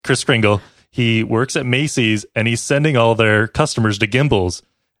Chris Kringle. He works at Macy's and he's sending all their customers to Gimbals.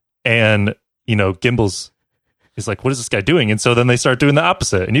 And, Gimbals is like, what is this guy doing? And so then they start doing the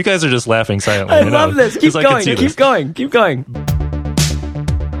opposite. And you guys are just laughing silently. I love this. Keep going.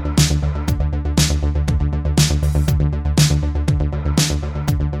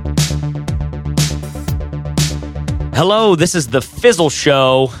 Hello, this is The Fizzle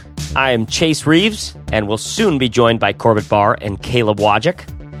Show. I am Chase Reeves, and we'll soon be joined by Corbett Barr and Caleb Wojcik.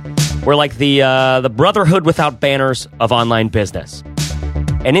 We're like the brotherhood without banners of online business.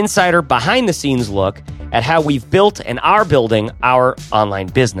 An insider behind-the-scenes look at how we've built and are building our online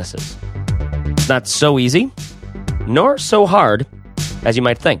businesses. It's not so easy, nor so hard as you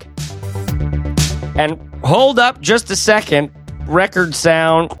might think. And hold up just a second. Record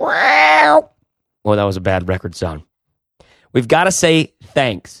sound. Oh, that was a bad record sound. We've got to say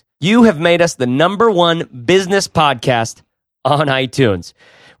thanks. You have made us the #1 business podcast on iTunes.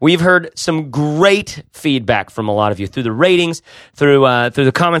 We've heard some great feedback from a lot of you through the ratings, through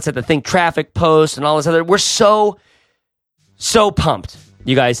the comments at the Think Traffic post and all this other. We're so pumped,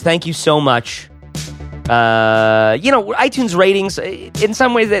 you guys. Thank you so much. iTunes ratings, in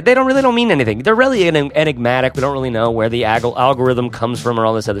some ways, they don't mean anything. They're really enigmatic. We don't really know where the algorithm comes from or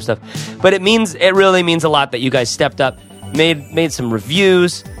all this other stuff. But it really means a lot that you guys stepped up, made some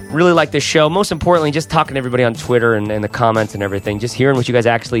reviews. Really like this show. Most importantly, just talking to everybody on Twitter and the comments and everything. Just hearing what you guys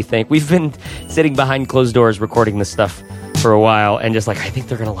actually think. We've been sitting behind closed doors recording this stuff for a while, and just like, I think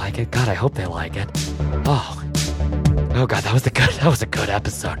they're gonna like it. God, I hope they like it. Oh God, that was a good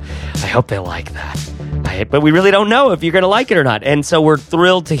episode. I hope they like that. But we really don't know if you're gonna like it or not. And so we're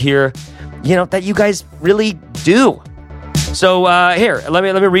thrilled to hear, that you guys really do. So here, let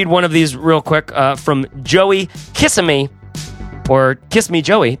me read one of these real quick from Joey Kissimmee. Or Kiss Me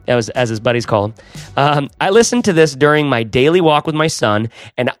Joey, as his buddies call him. I listened to this during my daily walk with my son,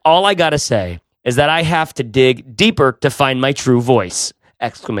 and all I gotta say is that I have to dig deeper to find my true voice! !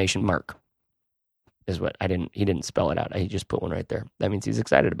 Is what he didn't spell it out. He just put one right there. That means he's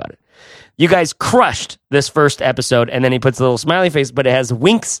excited about it. You guys crushed this first episode, and then he puts a little smiley face, but it has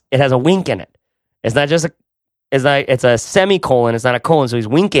winks. It has a wink in it. It's not just it's a semicolon. It's not a colon, so he's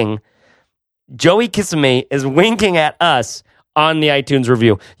winking. Joey Kissimmee is winking at us on the iTunes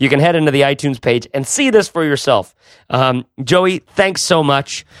review. You can head into the iTunes page and see this for yourself. Joey, thanks so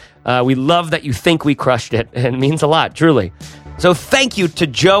much. We love that you think we crushed it. It means a lot, truly. So thank you to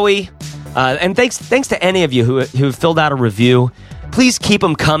Joey, and thanks to any of you who filled out a review. Please keep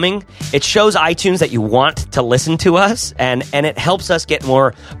them coming. It shows iTunes that you want to listen to us, and it helps us get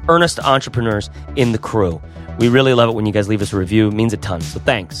more earnest entrepreneurs in the crew. We really love it when you guys leave us a review. It means a ton, so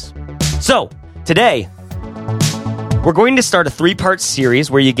thanks. So, today, we're going to start a 3-part series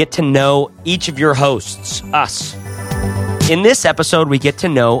where you get to know each of your hosts, us. In this episode, we get to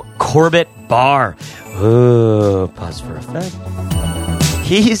know Corbett Barr. Ooh, pause for effect.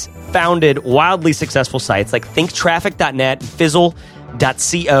 He's founded wildly successful sites like thinktraffic.net,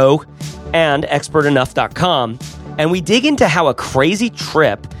 fizzle.co, and expertenough.com. And we dig into how a crazy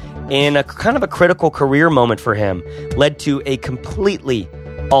trip in a kind of a critical career moment for him led to a completely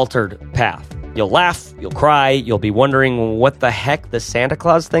altered path. You'll laugh, you'll cry, you'll be wondering what the heck the Santa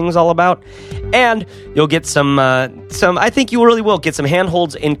Claus thing's all about, and you'll get some, I think you really will get some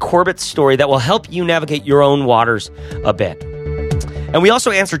handholds in Corbett's story that will help you navigate your own waters a bit. And we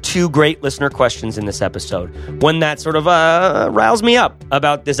also answer 2 great listener questions in this episode. One that sort of riles me up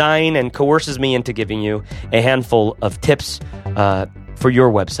about design and coerces me into giving you a handful of tips for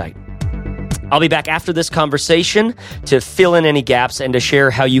your website. I'll be back after this conversation to fill in any gaps and to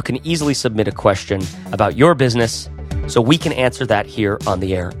share how you can easily submit a question about your business so we can answer that here on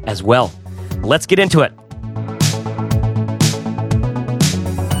the air as well. Let's get into it.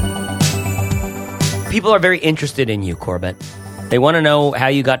 People are very interested in you, Corbett. They want to know how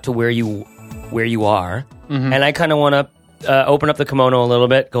you got to where you are. Mm-hmm. And I kind of want to open up the kimono a little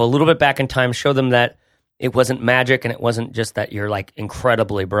bit, go a little bit back in time, show them that it wasn't magic, and it wasn't just that you're like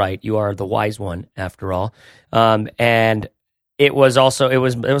incredibly bright. You are the wise one, after all. And it was also it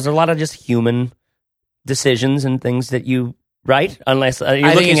was a lot of just human decisions and things that you right. Unless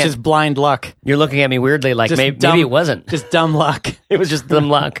I think it's just blind luck. You're looking at me weirdly, like maybe it wasn't. Just dumb luck. It was just dumb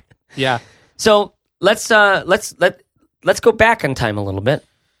luck. Yeah. So let's go back in time a little bit.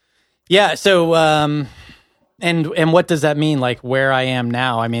 Yeah. So And what does that mean? Like where I am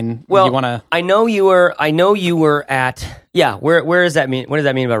now? I mean, well, you want to? I know you were at. Yeah. Where does that mean? What does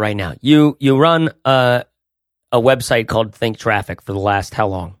that mean about right now? You run a website called Think Traffic for the last how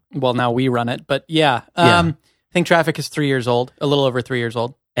long? Well, now we run it, but yeah. Think Traffic is 3 years old, a little over 3 years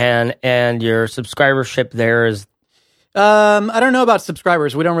old, and your subscribership there is. I don't know about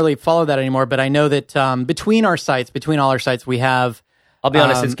subscribers. We don't really follow that anymore, but I know that between all our sites, we have. I'll be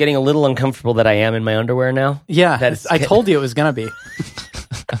honest, it's getting a little uncomfortable that I am in my underwear now. Yeah, I told you it was going to be.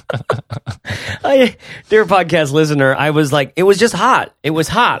 Dear podcast listener, I was like, it was just hot. It was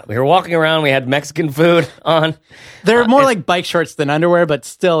hot. We were walking around. We had Mexican food on. They're more like bike shorts than underwear, but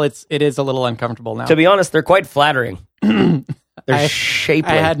still, it is a little uncomfortable now. To be honest, they're quite flattering. They're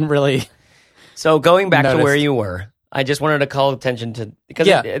shapely. I hadn't really. So going back noticed. to where you were, I just wanted to call attention to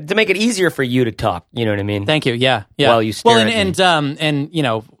to make it easier for you to talk. You know what I mean? Thank you. Yeah. While you stare at me. and you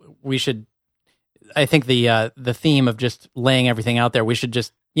know, we should. I think the theme of just laying everything out there. We should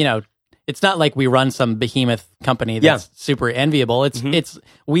just, you know, it's not like we run some behemoth company that's super enviable. It's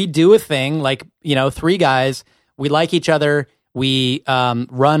we do a thing like, you know, three guys. We like each other. We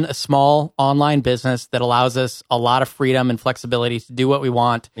run a small online business that allows us a lot of freedom and flexibility to do what we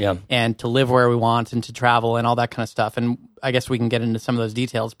want and to live where we want and to travel and all that kind of stuff. And I guess we can get into some of those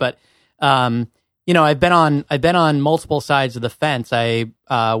details. But, you know, I've been on multiple sides of the fence. I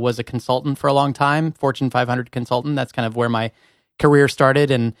was a consultant for a long time, Fortune 500 consultant. That's kind of where my career started.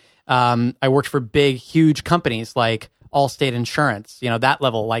 And I worked for big, huge companies like Allstate Insurance, you know, that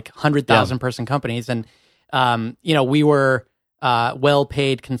level, like 100,000 person companies. And, you know, we were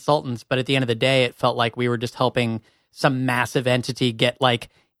well-paid consultants, but at the end of the day, it felt like we were just helping some massive entity get like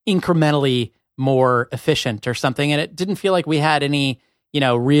incrementally more efficient or something. And it didn't feel like we had any, you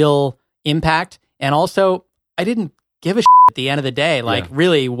know, real impact. And also, I didn't give a shit at the end of the day, like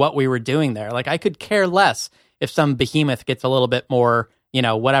really what we were doing there. Like I could care less if some behemoth gets a little bit more, you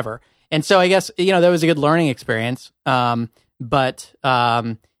know, whatever. And so I guess, you know, that was a good learning experience. But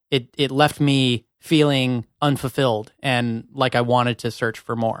it left me feeling unfulfilled and like I wanted to search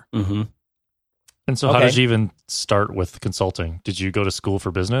for more. Mm-hmm. And so how did you even start with consulting? Did you go to school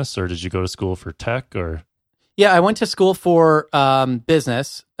for business or did you go to school for tech or? Yeah, I went to school for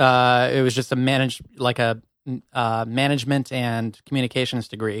business. It was just a management and communications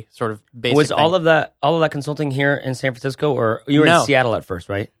degree, sort of basic Was thing. all of that consulting here in San Francisco, or you were in Seattle at first,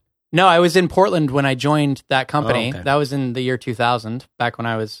 right? No, I was in Portland when I joined that company. Oh, okay. That was in the year 2000, back when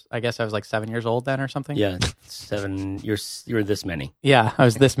I guess I was like 7 years old then or something. Yeah, 7. You're this many. Yeah, I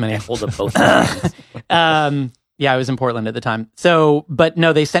was this many. Hold up both hands. Yeah, I was in Portland at the time. So, but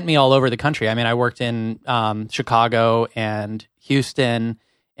no, they sent me all over the country. I mean, I worked in Chicago and Houston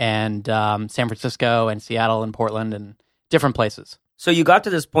and San Francisco and Seattle and Portland and different places. So you got to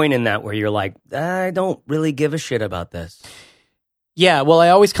this point in that where you're like, I don't really give a shit about this. Yeah, well, I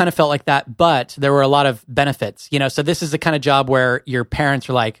always kind of felt like that, but there were a lot of benefits, you know, so this is the kind of job where your parents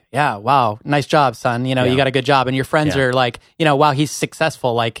are like, yeah, wow, nice job, son, you know, you got a good job, and your friends are like, you know, wow, he's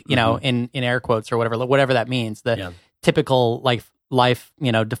successful, like, you know, in air quotes or whatever that means, the typical life,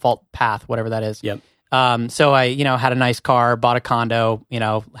 you know, default path, whatever that is. Yep. So I, you know, had a nice car, bought a condo, you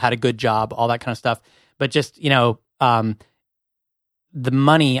know, had a good job, all that kind of stuff, but just, you know, the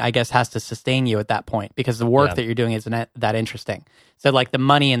money, I guess, has to sustain you at that point because the work that you're doing isn't that interesting. So like the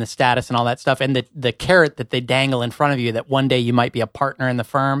money and the status and all that stuff and the carrot that they dangle in front of you that one day you might be a partner in the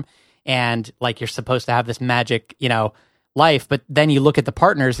firm and like you're supposed to have this magic, you know, life. But then you look at the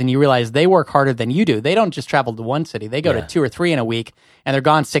partners and you realize they work harder than you do. They don't just travel to one city. They go to 2 or 3 in a week and they're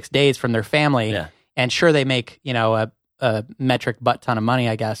gone 6 days from their family. Yeah. And sure, they make, you know, a metric butt ton of money,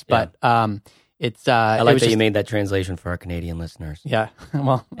 I guess. But it's I like that you made that translation for our Canadian listeners. Yeah,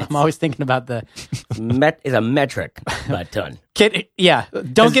 well, I'm always thinking about the is a metric butt ton.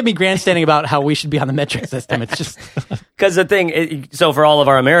 Don't get me grandstanding about how we should be on the metric system. It's just because the thing. So for all of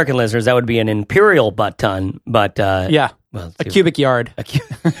our American listeners, that would be an imperial butt ton. But well, a cubic yard.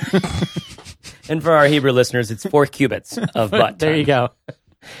 And for our Hebrew listeners, it's 4 cubits of butt. There you go.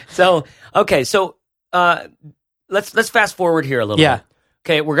 So okay, so let's fast forward here a little bit.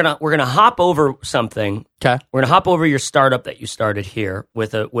 Okay, we're gonna hop over something. Okay, we're gonna hop over your startup that you started here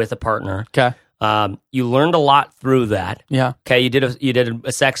with a partner. Okay, you learned a lot through that. Yeah. Okay, you did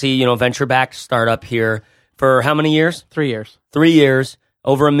a sexy, you know, venture backed startup here for how many years? 3 years. 3 years,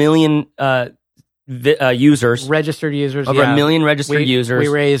 over 1 million users, registered users, over 1 million registered users. We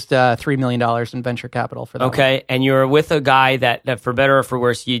raised $3 million in venture capital for that. Okay, one. And you're with a guy that for better or for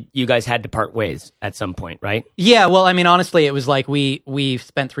worse, you guys had to part ways at some point, right? Yeah, well, I mean, honestly, it was like we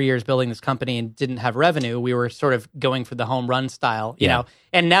spent 3 years building this company and didn't have revenue. We were sort of going for the home run style, you know.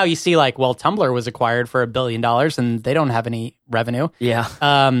 And now you see, like, well, Tumblr was acquired for $1 billion, and they don't have any revenue. Yeah.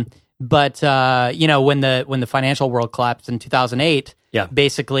 But you know, when the financial world collapsed in 2008,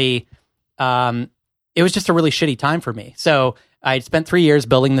 basically. It was just a really shitty time for me. So I spent 3 years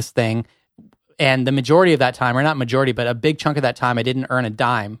building this thing, And the majority of that time, or not majority, but a big chunk of that time, I didn't earn a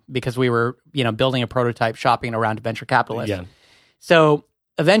dime because we were, building a prototype, shopping around venture capitalists. Yeah. So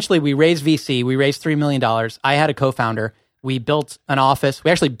eventually we raised VC. We raised $3 million. I had a co-founder. We built an office.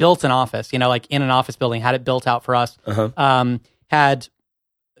 We actually built an office, like in an office building, had it built out for us. Had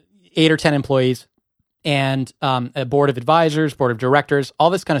 8 or 10 employees and a board of advisors, board of directors,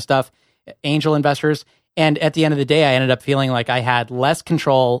 all this kind of stuff, angel investors. And at the end of the day, I ended up feeling like I had less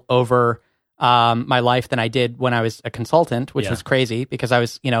control over my life than I did when I was a consultant, which was crazy because I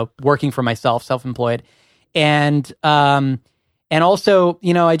was, working for myself, self-employed. And also,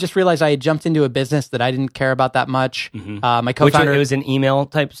 I just realized I had jumped into a business that I didn't care about that much. My co-founder... it was an email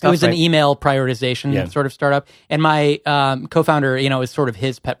type stuff, It was an email prioritization sort of startup. And my co-founder, it was sort of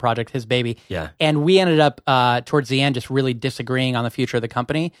his pet project, his baby. Yeah. And we ended up, towards the end, just really disagreeing on the future of the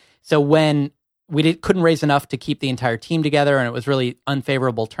company. So when we couldn't raise enough to keep the entire team together and it was really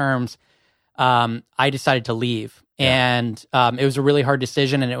unfavorable terms, I decided to leave. And it was a really hard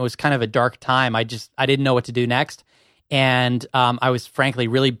decision and it was kind of a dark time. I didn't know what to do next. And I was frankly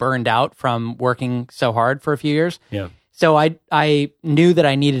really burned out from working so hard for a few years. Yeah. So I knew that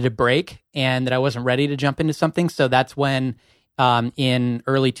I needed a break and that I wasn't ready to jump into something. So that's when in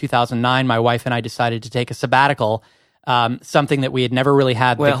early 2009, my wife and I decided to take a sabbatical, something that we had never really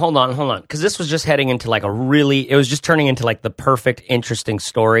had. Well, hold on. Because this was just heading into it was just turning into the perfect, interesting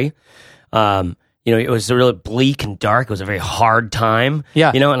story. It was really bleak and dark. It was a very hard time.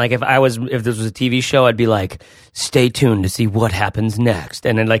 Yeah. And if this was a TV show, I'd be like, stay tuned to see what happens next.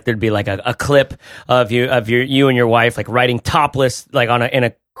 And then there'd be a clip of you and your wife riding topless in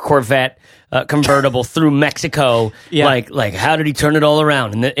a Corvette convertible through Mexico. Yeah. How did he turn it all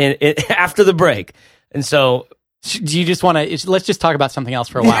around? And after the break. And so, do you just want to? Let's just talk about something else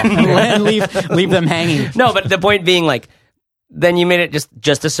for a while and leave them hanging. No, but the point being then you made it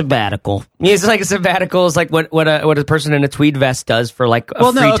just a sabbatical. It's like a sabbatical is what a person in a tweed vest does for free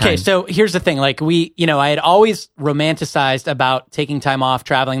time. Okay. So here's the thing. I had always romanticized about taking time off,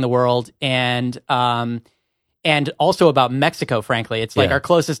 traveling the world, and also about Mexico. Frankly, it's our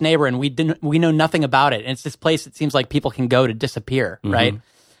closest neighbor, and we know nothing about it. And it's this place that seems like people can go to disappear, right?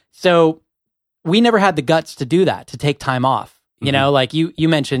 So we never had the guts to do that, to take time off. You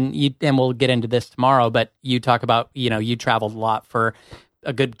mentioned, and we'll get into this tomorrow, but you talk about, you traveled a lot for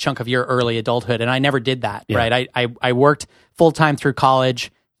a good chunk of your early adulthood, and I never did that, right? I worked full-time through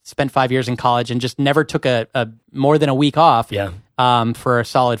college, spent 5 years in college, and just never took a more than a week off for a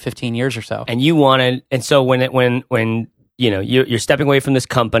solid 15 years or so. And so when you're stepping away from this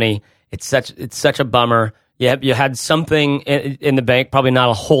company, it's such a bummer. You had something in the bank, probably not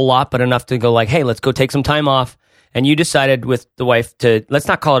a whole lot, but enough to go hey, let's go take some time off. And you decided with the wife to, let's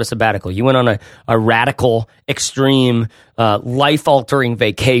not call it a sabbatical. You went on a radical, extreme, life-altering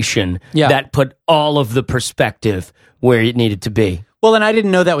vacation that put all of the perspective where it needed to be. Well, and I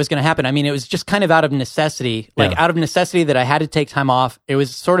didn't know that was going to happen. I mean, it was just kind of out of necessity, out of necessity that I had to take time off. It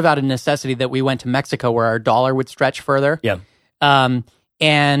was sort of out of necessity that we went to Mexico where our dollar would stretch further. Yeah.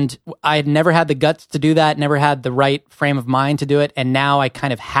 And I had never had the guts to do that, never had the right frame of mind to do it, and now I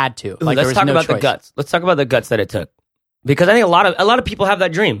kind of had to. Let's talk about the guts. Let's talk about the guts that it took, because I think a lot of people have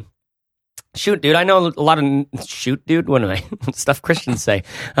that dream. Shoot, dude, I know a lot of shoot, dude. What am I? Stuff Christians say.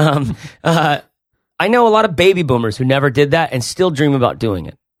 I know a lot of baby boomers who never did that and still dream about doing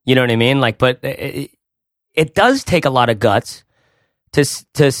it. You know what I mean? But it does take a lot of guts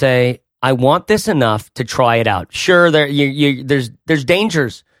to say, I want this enough to try it out. Sure, there's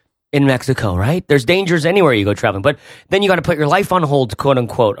dangers in Mexico, right? There's dangers anywhere you go traveling, but then you got to put your life on hold, quote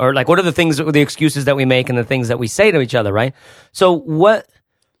unquote, or what are the excuses that we make and the things that we say to each other, right? So what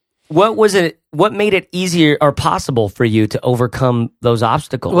was it? What made it easier or possible for you to overcome those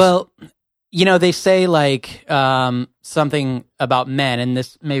obstacles? Well, they say something about men, and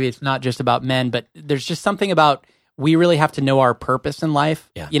this maybe it's not just about men, but there's just something about. We really have to know our purpose in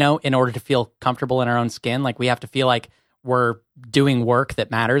life, in order to feel comfortable in our own skin. We have to feel like we're doing work that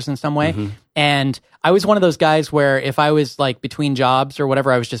matters in some way. Mm-hmm. And I was one of those guys where if I was between jobs or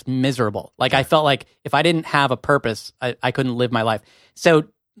whatever, I was just miserable. I felt like if I didn't have a purpose, I couldn't live my life. So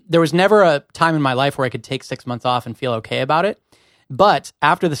there was never a time in my life where I could take 6 months off and feel okay about it. But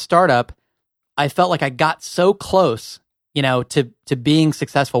after the startup, I felt like I got so close, to being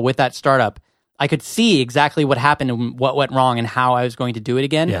successful with that startup. I could see exactly what happened and what went wrong and how I was going to do it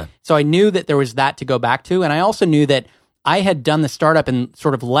again. Yeah. So I knew that there was that to go back to. And I also knew that I had done the startup and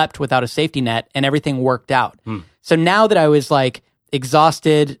sort of leapt without a safety net and everything worked out. So now that I was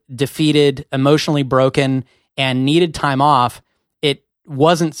exhausted, defeated, emotionally broken, and needed time off, it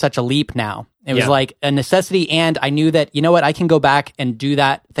wasn't such a leap now. It was Yeah. like a necessity, and I knew that, you know what, I can go back and do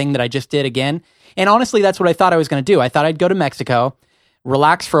that thing that I just did again. And honestly, that's what I thought I was going to do. I thought I'd go to Mexico,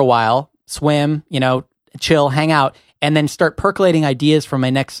 relax for a while, swim, chill, hang out, and then start percolating ideas for my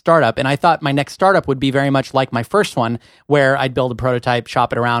next startup. And I thought my next startup would be very much like my first one, where I'd build a prototype,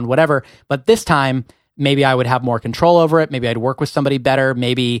 shop it around, whatever. But this time, maybe I would have more control over it. Maybe I'd work with somebody better.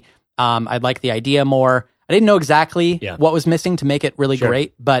 Maybe I'd like the idea more. I didn't know exactly what was missing to make it really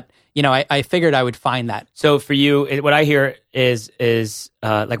great, but I figured I would find that. So for you, what I hear is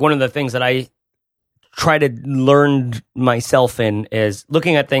like one of the things that I try to learn myself in is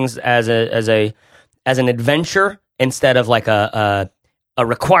looking at things as an adventure instead of like a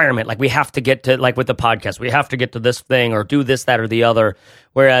requirement. Like we have to get to, like with the podcast, we have to get to this thing or do this, that, or the other.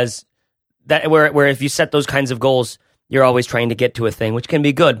 Whereas where if you set those kinds of goals, you're always trying to get to a thing, which can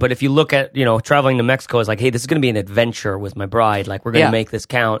be good. But if you look at, traveling to Mexico as like, hey, this is going to be an adventure with my bride. Like we're going to make this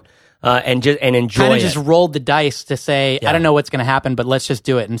count and enjoy kind of it. just rolled the dice to say, I don't know what's going to happen, but let's just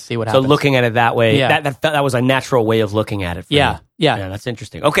do it and see what happens. So looking at it that way, that was a natural way of looking at it. For you. Yeah, that's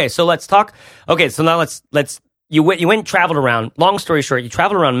interesting. Okay, so let's talk. Okay, so now let's you went and traveled around. Long story short, you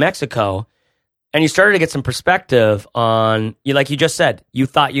traveled around Mexico. And you started to get some perspective on, like you just said, you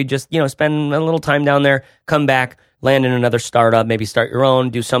thought you'd just, spend a little time down there, come back, land in another startup, maybe start your own,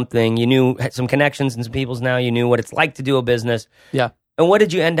 do something. You knew, had some connections and some people's now. You knew what it's like to do a business. Yeah. And what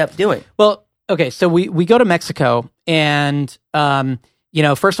did you end up doing? Well, okay, so we go to Mexico, and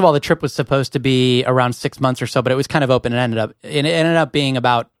first of all, the trip was supposed to be around 6 months or so, but it was kind of open, and it ended up being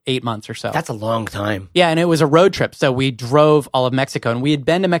about 8 months or so. That's a long time. Yeah, and it was a road trip, so we drove all of Mexico, and we had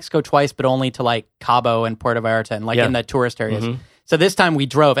been to Mexico twice, but only to like Cabo and Puerto Vallarta and in the tourist areas. Mm-hmm. So this time we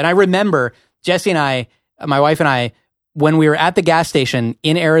drove, and I remember Jesse and I, my wife and I, when we were at the gas station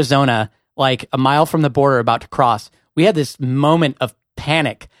in Arizona, like a mile from the border about to cross, we had this moment of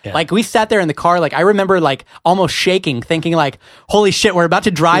panic. Yeah. Like we sat there in the car, like I remember like almost shaking, thinking like, holy shit, we're about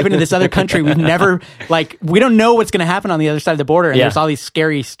to drive into this other country. We've never, like, we don't know what's going to happen on the other side of the border. And there's all these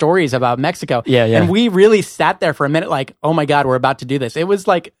scary stories about Mexico. Yeah. And we really sat there for a minute like, oh my God, we're about to do this. It was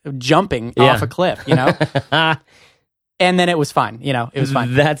like jumping off a cliff, And then it was fine, it was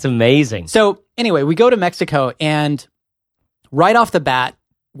fine. That's amazing. So anyway, we go to Mexico, and right off the bat,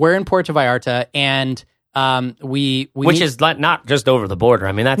 we're in Puerto Vallarta, and which is not just over the border.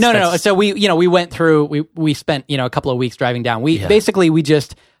 I mean, that's no. So we went through. We spent a couple of weeks driving down. We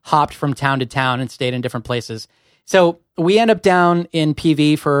just hopped from town to town and stayed in different places. So we end up down in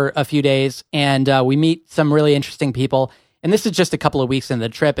PV for a few days, and we meet some really interesting people. And this is just a couple of weeks into the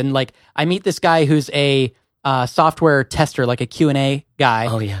trip, and like I meet this guy who's a software tester, like a Q&A guy.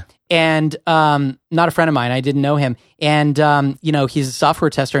 Oh yeah. And not a friend of mine. I didn't know him. And, he's a software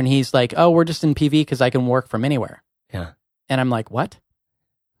tester, and he's like, oh, we're just in PV because I can work from anywhere. Yeah. And I'm like, what?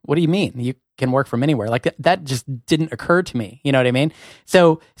 What do you mean? You can work from anywhere? Like that just didn't occur to me. You know what I mean?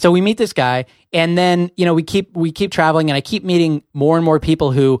 So we meet this guy, and then, we keep traveling, and I keep meeting more and more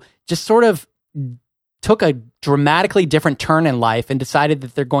people who just sort of took a dramatically different turn in life and decided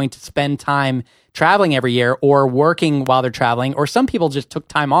that they're going to spend time traveling every year or working while they're traveling, or some people just took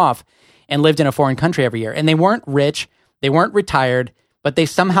time off and lived in a foreign country every year. And they weren't rich, they weren't retired, but they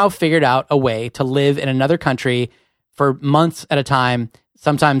somehow figured out a way to live in another country for months at a time,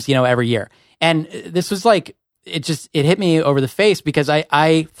 sometimes, every year. And this was like, it hit me over the face, because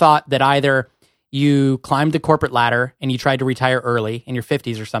I thought that either you climbed the corporate ladder and you tried to retire early in your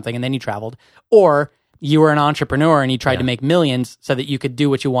 50s or something, and then you traveled, or you were an entrepreneur and you tried to make millions so that you could do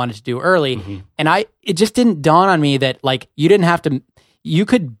what you wanted to do early. Mm-hmm. And it just didn't dawn on me that like you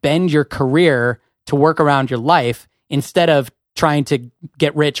could bend your career to work around your life instead of trying to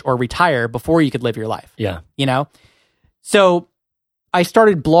get rich or retire before you could live your life. Yeah. So I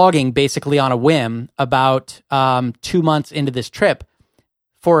started blogging basically on a whim about 2 months into this trip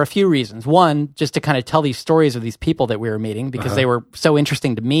for a few reasons. One, just to kind of tell these stories of these people that we were meeting, because they were so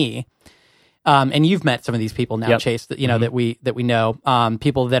interesting to me. And you've met some of these people now, Chase, that that we know,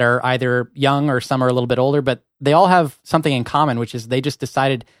 people that are either young or some are a little bit older, but they all have something in common, which is they just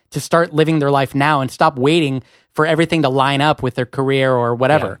decided to start living their life now and stop waiting for everything to line up with their career or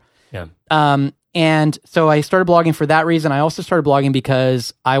whatever. Yeah. And so I started blogging for that reason. I also started blogging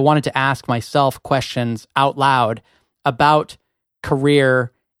because I wanted to ask myself questions out loud about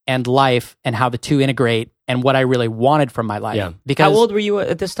career and life and how the two integrate, and what I really wanted from my life. Yeah. Because, how old were you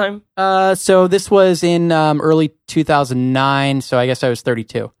at this time? So this was in early 2009, so I guess I was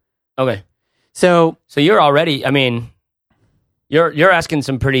 32. Okay. So you're already, I mean, you're asking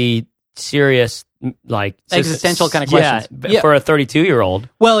some pretty serious, like existential kind of questions. Yeah, for a 32-year-old.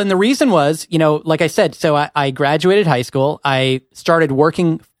 Well, and the reason was, like I said, so I graduated high school. I started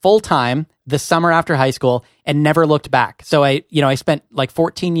working full time the summer after high school and never looked back. So I spent like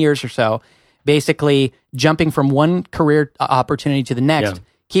 14 years or so basically jumping from one career opportunity to the next,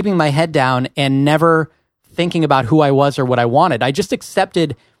 keeping my head down and never thinking about who I was or what I wanted. I just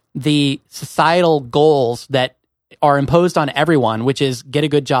accepted the societal goals that are imposed on everyone, which is get a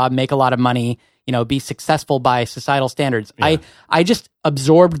good job, make a lot of money, be successful by societal standards. Yeah. I just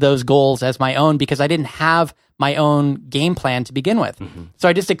absorbed those goals as my own because I didn't have my own game plan to begin with. Mm-hmm. So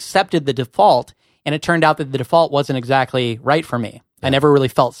I just accepted the default, and it turned out that the default wasn't exactly right for me. Yeah. I never really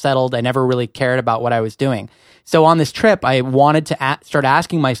felt settled. I never really cared about what I was doing. So on this trip, I wanted to start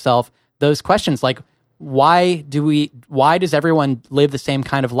asking myself those questions, like, why does everyone live the same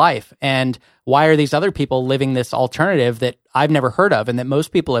kind of life? And why are these other people living this alternative that I've never heard of and that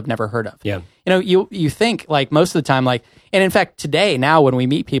most people have never heard of? Yeah. You think, like, most of the time, like, and in fact, today, now when we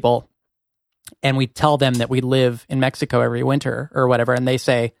meet people and we tell them that we live in Mexico every winter or whatever, and they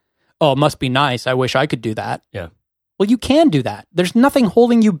say, oh, it must be nice. I wish I could do that. Yeah. Well, you can do that. There's nothing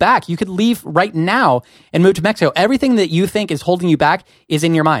holding you back. You could leave right now and move to Mexico. Everything that you think is holding you back is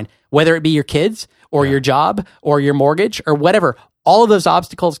in your mind, whether it be your kids or your job or your mortgage or whatever. All of those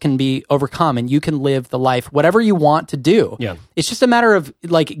obstacles can be overcome and you can live the life, whatever you want to do. Yeah. It's just a matter of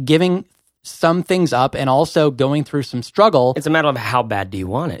like giving some things up and also going through some struggle. It's a matter of how bad do you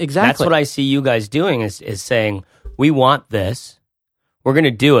want it. Exactly. That's what I see you guys doing is saying, we want this. We're going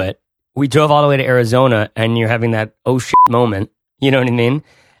to do it. We drove all the way to Arizona and you're having that oh shit moment. You know what I mean?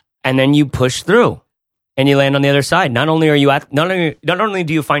 And then you push through and you land on the other side. Not only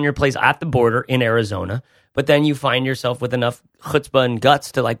do you find your place at the border in Arizona, but then you find yourself with enough chutzpah and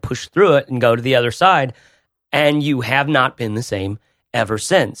guts to like push through it and go to the other side. And you have not been the same ever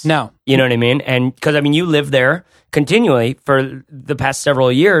since. No. You know what I mean? And because, you live there continually for the past several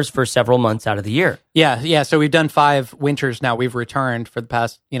years for several months out of the year. Yeah. So we've done 5 winters now. We've returned for the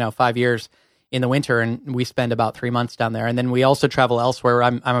past, 5 years in the winter, and we spend about 3 months down there. And then we also travel elsewhere.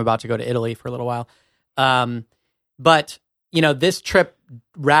 I'm about to go to Italy for a little while. But, this trip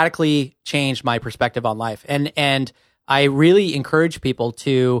radically changed my perspective on life. And I really encourage people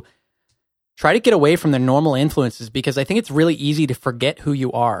to try to get away from their normal influences, because I think it's really easy to forget who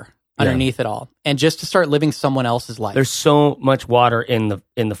you are underneath it all and just to start living someone else's life. There's so much water in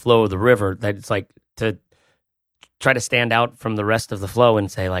the flow of the river that it's like to try to stand out from the rest of the flow and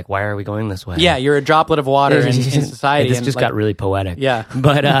say, like, why are we going this way? Yeah, you're a droplet of water in society. This just got really poetic. Yeah.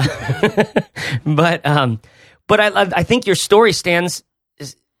 But I think your story stands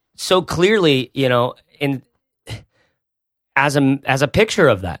so clearly, in as a picture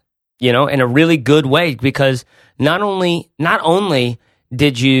of that, in a really good way, because not only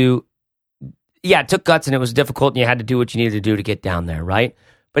did you, it took guts and it was difficult and you had to do what you needed to do to get down there, right?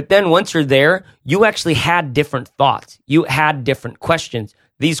 But then once you're there, you actually had different thoughts. You had different questions.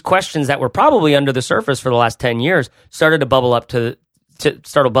 These questions that were probably under the surface for the last 10 years started to bubble up to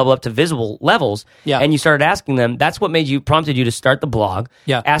visible levels. Yeah. And you started asking them. That's what prompted you to start the blog.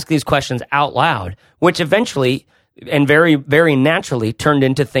 Yeah. Ask these questions out loud, which eventually and very, very naturally turned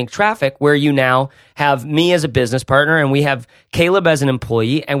into Think Traffic, where you now have me as a business partner and we have Caleb as an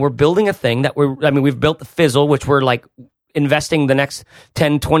employee, and we're building a thing that we've built the Fizzle, which we're like investing the next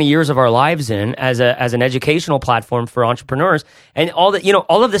 10, 20 years of our lives in as an educational platform for entrepreneurs, and all that,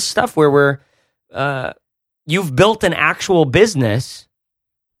 all of this stuff where you've built an actual business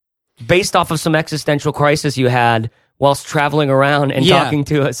based off of some existential crisis you had whilst traveling around and talking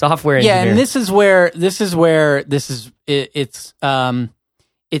to a software engineer. Yeah, and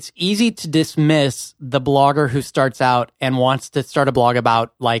it's easy to dismiss the blogger who starts out and wants to start a blog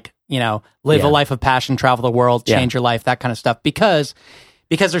about, like, live a life of passion, travel the world, change your life, that kind of stuff, because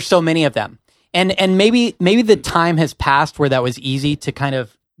there's so many of them. And maybe the time has passed where that was easy to kind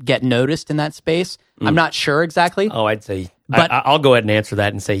of get noticed in that space. I'm not sure exactly. Oh, I'd say, but I'll go ahead and answer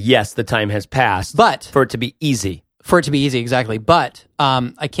that and say, yes, the time has passed, but for it to be easy. Exactly. But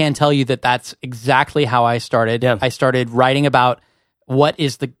I can tell you that that's exactly how I started. Yeah. I started writing about what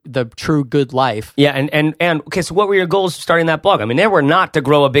is the true good life. Yeah, and okay, so what were your goals starting that blog? They were not to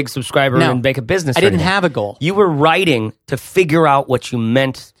grow a big subscriber and make a business. I didn't have a goal. You were writing to figure out what you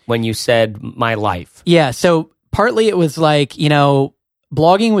meant when you said my life. Yeah, so partly it was like,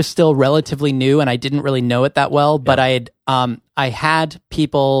 blogging was still relatively new and I didn't really know it that well, but I had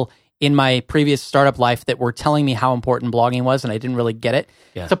people in my previous startup life that were telling me how important blogging was, and I didn't really get it.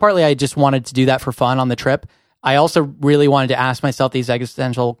 Yeah. So partly I just wanted to do that for fun on the trip. I also really wanted to ask myself these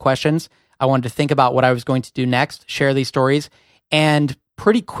existential questions. I wanted to think about what I was going to do next, share these stories, and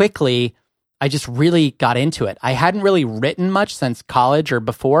pretty quickly, I just really got into it. I hadn't really written much since college or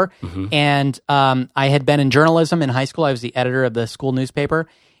before. And I had been in journalism in high school. I was the editor of the school newspaper,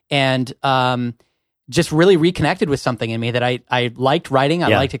 and just really reconnected with something in me that I liked writing. I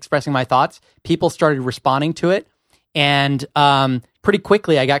liked expressing my thoughts. People started responding to it. And pretty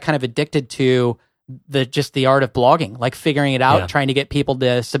quickly, I got kind of addicted to the art of blogging, like figuring it out, trying to get people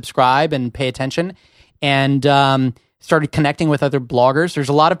to subscribe and pay attention, and started connecting with other bloggers. There's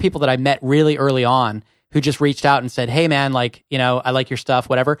a lot of people that I met really early on who just reached out and said, hey man, like, you know, I like your stuff,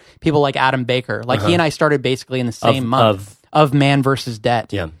 whatever. People like Adam Baker, like he and I started basically in the same month of Man versus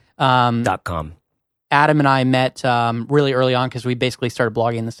Debt. .com. Adam and I met really early on because we basically started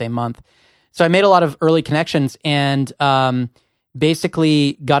blogging in the same month. So I made a lot of early connections and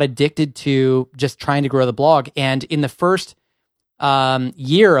basically got addicted to just trying to grow the blog. And in the first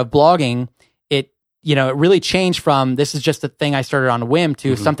year of blogging, it really changed from this is just a thing I started on a whim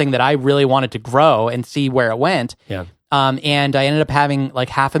to something that I really wanted to grow and see where it went. And I ended up having like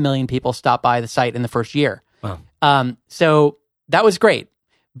 500,000 people stop by the site in the first year. Wow. So that was great.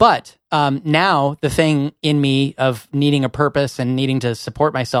 But now the thing in me of needing a purpose and needing to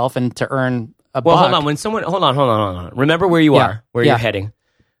support myself and to earn a buck. Hold on. Hold on. Remember where you are, where you're heading.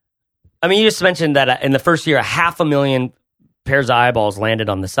 I mean, you just mentioned that in the first year, 500,000 pairs of eyeballs landed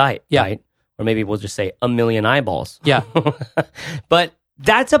on the site, right? Or maybe we'll just say 1 million eyeballs. Yeah. But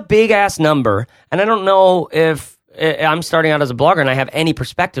that's a big ass number. And I don't know if I'm starting out as a blogger and I have any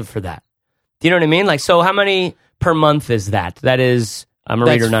perspective for that. Do you know what I mean? Like, so how many per month is that? That is, I'm a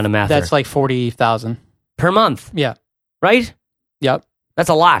reader, not a mather. That's like 40,000 per month. Yeah. Right? Yep. That's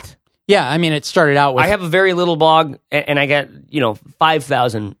a lot. Yeah. I mean, it started out with. I have a very little blog and I get,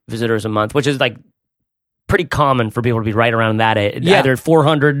 5,000 visitors a month, which is like pretty common for people to be right around that. Either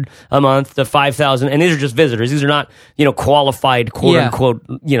 400 a month to 5,000. And these are just visitors. These are not, qualified quote unquote,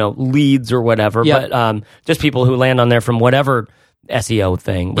 leads or whatever, but just people who land on there from whatever SEO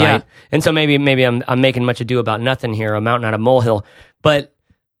thing, right? And so maybe I'm making much ado about nothing here, a mountain out of molehill, but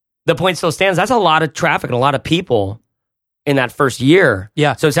the point still stands. That's a lot of traffic and a lot of people in that first year.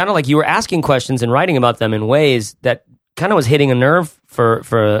 Yeah. So it sounded like you were asking questions and writing about them in ways that kind of was hitting a nerve for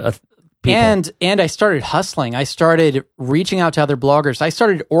people. And I started hustling. I started reaching out to other bloggers. I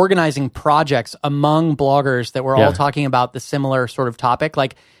started organizing projects among bloggers that were all talking about the similar sort of topic.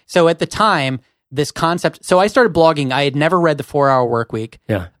 Like, so at the time, this concept, so I started blogging. I had never read the 4-Hour Workweek.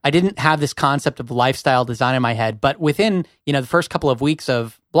 Yeah. I didn't have this concept of lifestyle design in my head, but within, the first couple of weeks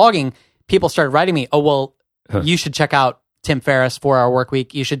of blogging, people started writing me, you should check out Tim Ferriss, 4-Hour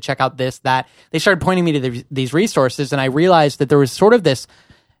Workweek. You should check out this, that. They started pointing me to these resources, and I realized that there was sort of this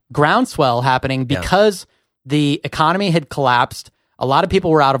groundswell happening because the economy had collapsed. A lot of people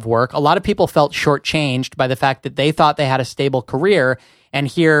were out of work. A lot of people felt shortchanged by the fact that they thought they had a stable career, and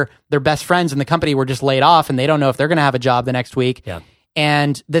here their best friends in the company were just laid off and they don't know if they're going to have a job the next week. Yeah.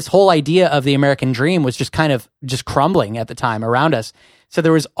 And this whole idea of the American dream was just kind of just crumbling at the time around us. So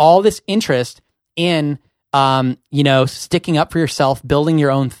there was all this interest in, sticking up for yourself, building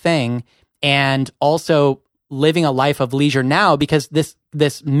your own thing, and also living a life of leisure now, because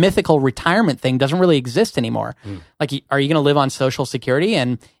this mythical retirement thing doesn't really exist anymore. Like, are you going to live on Social Security?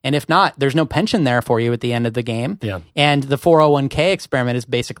 And if not, there's no pension there for you at the end of the game. Yeah. And the 401k experiment has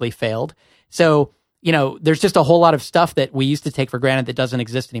basically failed. So, there's just a whole lot of stuff that we used to take for granted that doesn't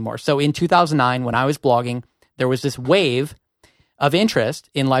exist anymore. So in 2009, when I was blogging, there was this wave of interest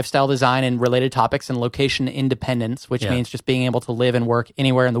in lifestyle design and related topics and location independence, which means just being able to live and work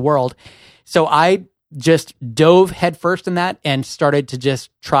anywhere in the world. So I just dove headfirst in that and started to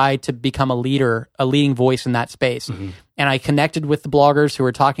just try to become a leading voice in that space. And I connected with the bloggers who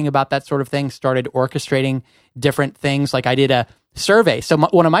were talking about that sort of thing, started orchestrating different things. Like I did a survey. So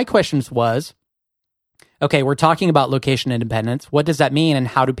one of my questions was, okay, we're talking about location independence. What does that mean, and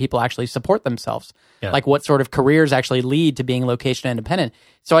how do people actually support themselves? Like what sort of careers actually lead to being location independent?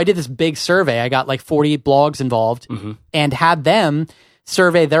 So I did this big survey. I got like 40 blogs involved and had them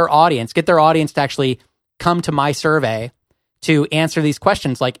survey their audience, get their audience to actually come to my survey to answer these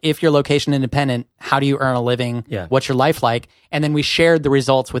questions. Like, if you're location independent, how do you earn a living? What's your life like? And then we shared the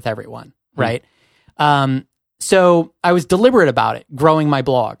results with everyone, right? So I was deliberate about it, growing my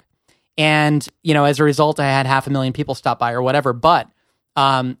blog. And, as a result, I had 500,000 people stop by or whatever. But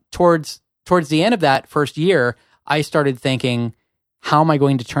towards the end of that first year, I started thinking, how am I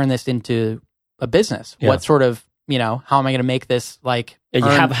going to turn this into a business? What sort of, how am I going to make this like you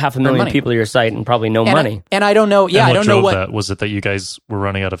have 500,000 people to your site and probably no money. And I don't know. Yeah, I don't know what that was. It that you guys were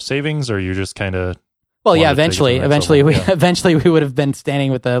running out of savings, or you just kind of. Well, yeah. Eventually we would have been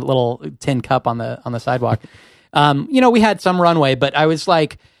standing with a little tin cup on the sidewalk. We had some runway, but I was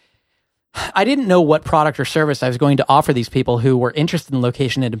like, I didn't know what product or service I was going to offer these people who were interested in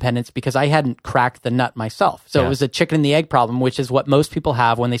location independence because I hadn't cracked the nut myself. So it was a chicken and the egg problem, which is what most people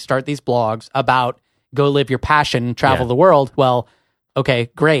have when they start these blogs about go live your passion, travel the world. Well,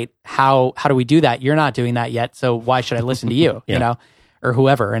 okay, great. How do we do that? You're not doing that yet. So why should I listen to you, or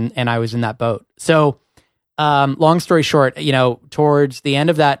whoever? And I was in that boat. So long story short, towards the end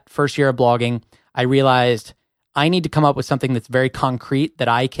of that first year of blogging, I realized I need to come up with something that's very concrete that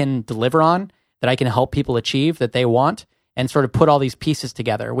I can deliver on, that I can help people achieve, that they want, and sort of put all these pieces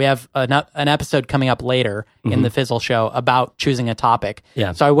together. We have an episode coming up later in the Fizzle show about choosing a topic.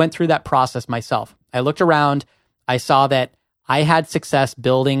 Yeah. So I went through that process myself. I looked around. I saw that I had success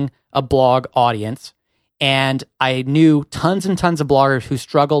building a blog audience, and I knew tons and tons of bloggers who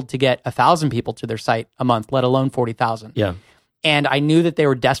struggled to get 1,000 people to their site a month, let alone 40,000. Yeah. And I knew that they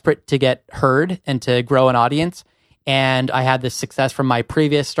were desperate to get heard and to grow an audience. And I had this success from my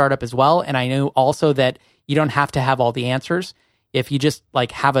previous startup as well. And I knew also that you don't have to have all the answers. If you just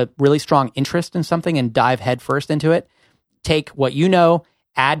have a really strong interest in something and dive headfirst into it, take what you know,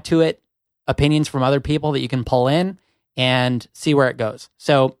 add to it opinions from other people that you can pull in and see where it goes.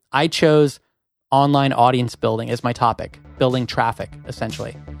 So I chose online audience building as my topic, building traffic,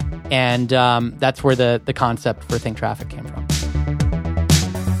 essentially. And that's where the concept for Think Traffic came from.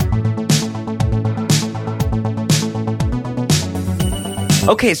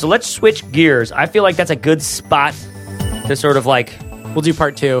 Okay, so let's switch gears. I feel like that's a good spot to sort of we'll do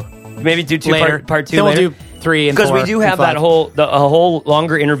part 2. Maybe do part 2 then later. We'll do 3 and 4. Because we do have that a whole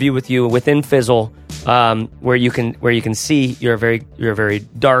longer interview with you within Fizzle, where you can see your very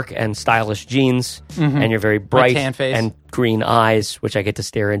dark and stylish jeans, and your very bright and green eyes, which I get to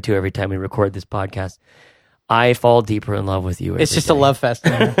stare into every time we record this podcast. I fall deeper in love with you. It's just a love fest.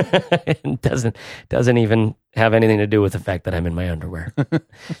 It doesn't even have anything to do with the fact that I'm in my underwear.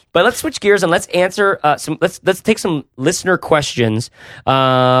 But let's switch gears and let's answer let's take some listener questions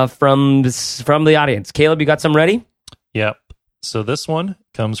from the audience. Caleb, you got some ready? Yep. So this one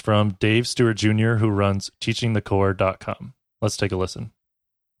comes from Dave Stewart Jr., who runs teachingthecore.com. Let's take a listen.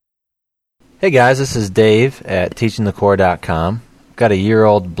 Hey guys, this is Dave at teachingthecore.com. Got a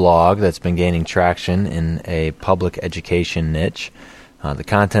year-old blog that's been gaining traction in a public education niche. The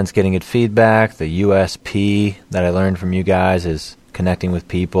content's getting good feedback. The USP that I learned from you guys is connecting with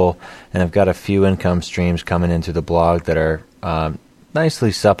people, and I've got a few income streams coming into the blog that are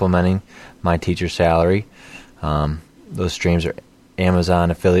nicely supplementing my teacher salary. Those streams are Amazon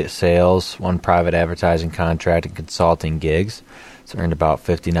affiliate sales, one private advertising contract, and consulting gigs. It's earned about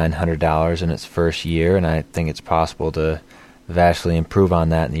 $5,900 in its first year, and I think it's possible to vastly improve on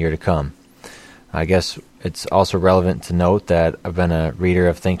that in the year to come. I guess it's also relevant to note that I've been a reader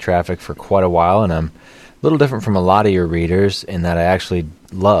of Think Traffic for quite a while, and I'm a little different from a lot of your readers in that I actually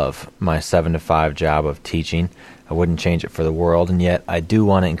love my 7 to 5 job of teaching. I wouldn't change it for the world, and yet I do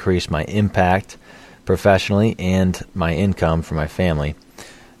want to increase my impact professionally and my income for my family,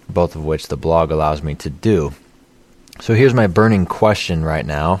 both of which the blog allows me to do. So here's my burning question right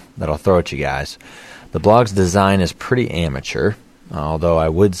now that I'll throw at you guys. The blog's design is pretty amateur, although I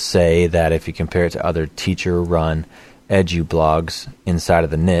would say that if you compare it to other teacher-run edu blogs inside of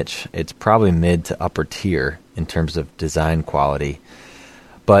the niche, it's probably mid to upper tier in terms of design quality.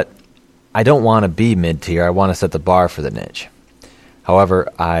 But I don't want to be mid-tier. I want to set the bar for the niche.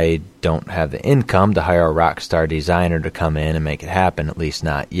 However, I don't have the income to hire a rock star designer to come in and make it happen, at least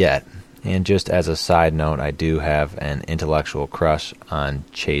not yet. And just as a side note, I do have an intellectual crush on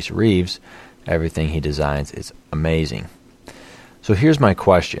Chase Reeves. Everything he designs is amazing. So here's my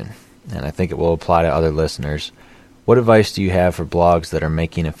question, and I think it will apply to other listeners. What advice do you have for blogs that are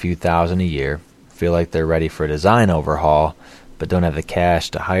making a few thousand a year, feel like they're ready for a design overhaul, but don't have the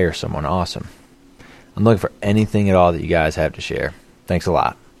cash to hire someone awesome? I'm looking for anything at all that you guys have to share. Thanks a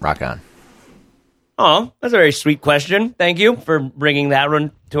lot. Rock on. Oh, that's a very sweet question. Thank you for bringing that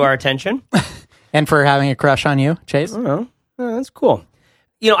one to our attention. And for having a crush on you, Chase. Oh, that's cool.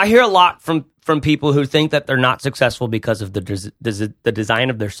 I hear a lot from people who think that they're not successful because of the design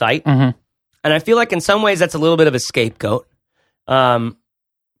of their site. Mm-hmm. And I feel like in some ways that's a little bit of a scapegoat.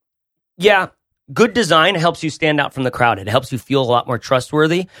 Yeah, good design helps you stand out from the crowd. It helps you feel a lot more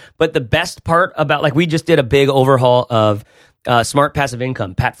trustworthy. But the best part about, we just did a big overhaul of Smart Passive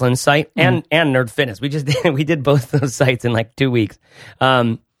Income, Pat Flynn's site, and Nerd Fitness. We did both those sites in 2 weeks.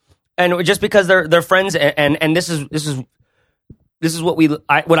 And just because they're friends, and this is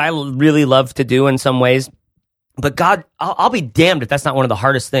what I really love to do in some ways. But God, I'll be damned if that's not one of the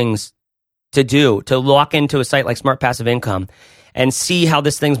hardest things to do, to lock into a site like Smart Passive Income and see how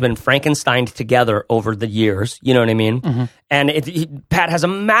this thing's been Frankensteined together over the years. You know what I mean? And Pat has a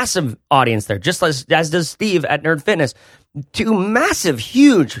massive audience there, just as does Steve at Nerd Fitness. Two massive,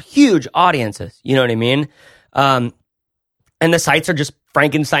 huge audiences. You know what I mean? And the sites are just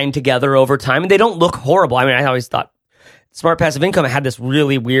Frankenstein together over time, and they don't look horrible. I mean, I always thought Smart Passive Income had this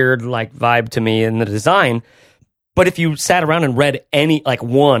really weird like vibe to me in the design. But if you sat around and read any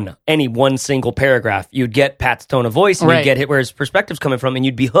one single paragraph, you'd get Pat's tone of voice, and you'd get where his perspective's coming from, and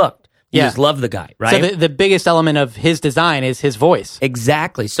you'd be hooked. You just love the guy, right? So the biggest element of his design is his voice.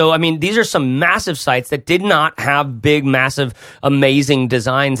 Exactly. So, I mean, these are some massive sites that did not have big, massive, amazing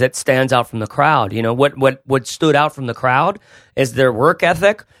designs that stands out from the crowd. You know, what stood out from the crowd is their work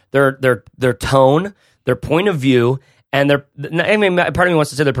ethic, their tone, their point of view, and I mean, part of me wants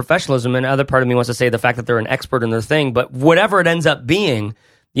to say their professionalism, and other part of me wants to say the fact that they're an expert in their thing. But whatever it ends up being,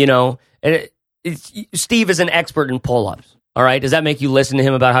 you know, Steve is an expert in pull-ups. All right. Does that make you listen to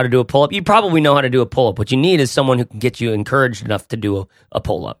him about how to do a pull-up? You probably know how to do a pull-up. What you need is someone who can get you encouraged enough to do a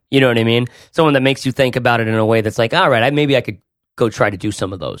pull-up. You know what I mean? Someone that makes you think about it in a way that's like, all right, maybe I could go try to do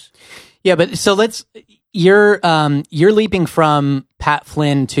some of those. Yeah, but so you're leaping from Pat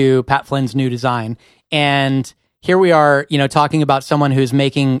Flynn to Pat Flynn's new design, and here we are, you know, talking about someone who's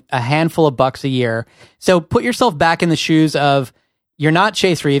making a handful of bucks a year. So put yourself back in the shoes of, you're not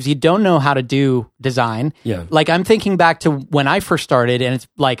Chase Reeves. You don't know how to do design. Yeah. Like, I'm thinking back to when I first started, and it's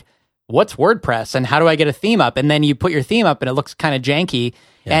like, what's WordPress and how do I get a theme up? And then you put your theme up and it looks kind of janky.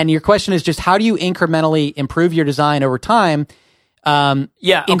 Yeah. And your question is just, how do you incrementally improve your design over time?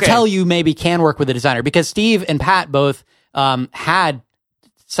 Until you maybe can work with a designer, because Steve and Pat both had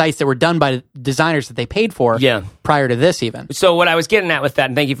sites that were done by designers that they paid for prior to this even. So what I was getting at with that,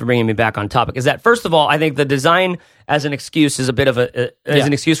 and thank you for bringing me back on topic, is that first of all, I think the design as an excuse is a bit of an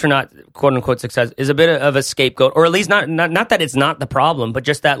excuse for not quote unquote success, is a bit of a scapegoat, or at least not that it's not the problem, but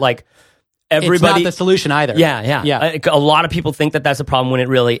just that like everybody, it's not the solution either. Yeah. A lot of people think that that's a problem when it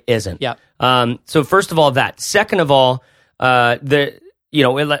really isn't. Yeah. So first of all, that. Second of all, I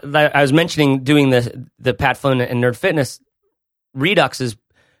was mentioning doing the Pat Flynn and Nerd Fitness Redux is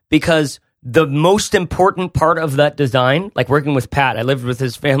because the most important part of that design, like working with Pat, I lived with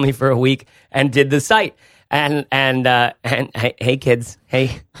his family for a week and did the site. And hey kids,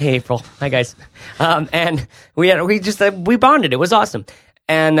 hey April, hi guys, and we bonded. It was awesome.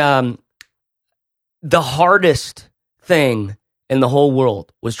 And the hardest thing in the whole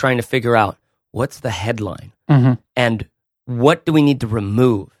world was trying to figure out what's the headline and what do we need to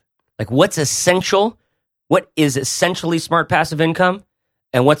remove, like what's essential, what is essentially Smart Passive Income.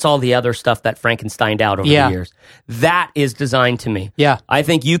 And what's all the other stuff that Frankensteined out over the years? That is design to me. Yeah. I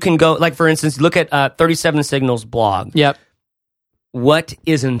think you can go, like, for instance, look at 37 Signals blog. Yep. What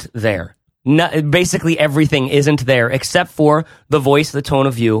isn't there? Basically everything isn't there except for the voice, the tone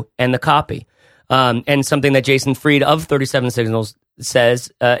of view, and the copy. And something that Jason Fried of 37 Signals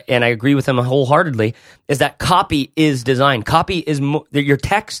says, and I agree with him wholeheartily, is that copy is design. Copy is your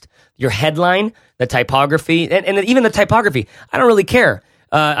text, your headline, the typography, and even the typography. I don't really care.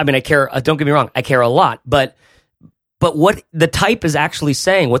 I mean, I care. Don't get me wrong. I care a lot, but what the type is actually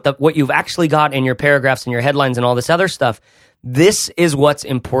saying, what you've actually got in your paragraphs and your headlines and all this other stuff, this is what's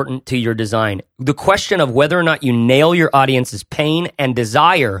important to your design. The question of whether or not you nail your audience's pain and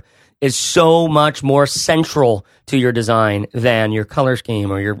desire is so much more central to your design than your color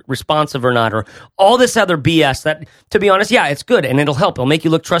scheme or you're responsive or not or all this other BS that, to be honest, yeah, it's good and it'll help. It'll make you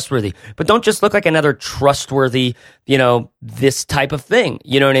look trustworthy. But don't just look like another trustworthy, this type of thing.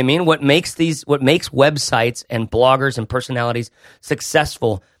 You know what I mean? What makes websites and bloggers and personalities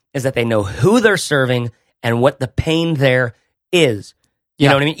successful is that they know who they're serving and what the pain there is. You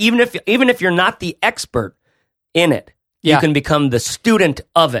know what I mean? Even if you're not the expert in it, you can become the student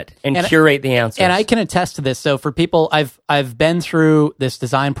of it and curate the answers. And I can attest to this. So for people, I've been through this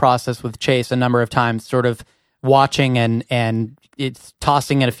design process with Chase a number of times, sort of watching and it's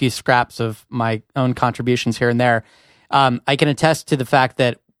tossing in a few scraps of my own contributions here and there. I can attest to the fact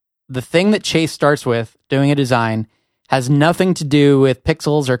that the thing that Chase starts with, doing a design, has nothing to do with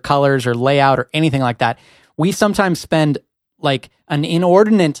pixels or colors or layout or anything like that. We sometimes spend like an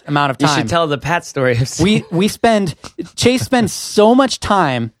inordinate amount of time. You should tell the Pat story. Chase spends so much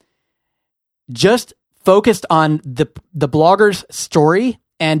time just focused on the blogger's story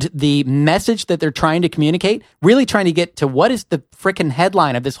and the message that they're trying to communicate, really trying to get to what is the freaking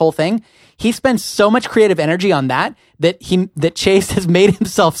headline of this whole thing. He spends so much creative energy on that Chase has made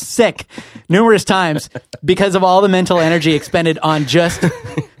himself sick numerous times because of all the mental energy expended on just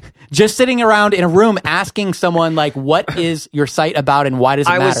just sitting around in a room asking someone like, what is your site about and why does it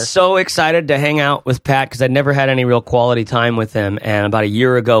matter? I was so excited to hang out with Pat because I'd never had any real quality time with him. And about a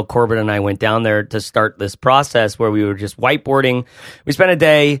year ago, Corbett and I went down there to start this process where we were just whiteboarding. We spent a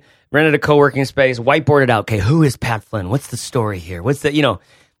day, rented a co-working space, whiteboarded out, okay, who is Pat Flynn? What's the story here? What's the,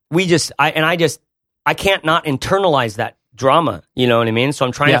 I can't not internalize that drama, you know what I mean? So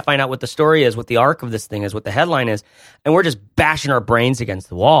I'm trying to find out what the story is, what the arc of this thing is, what the headline is, and we're just bashing our brains against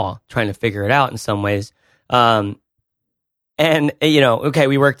the wall, trying to figure it out in some ways. Okay,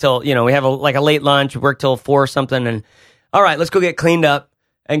 we work till, we have a late lunch, we work till 4 or something, and all right, let's go get cleaned up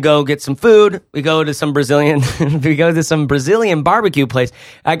and go get some food. We go to some Brazilian barbecue place.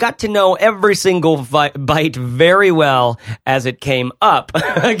 I got to know every single bite very well as it came up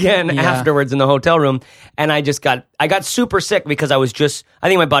again afterwards in the hotel room. And I got super sick because I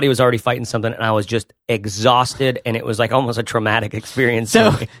think my body was already fighting something and I was just exhausted and it was like almost a traumatic experience.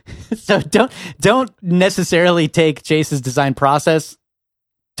 So don't necessarily take Chase's design process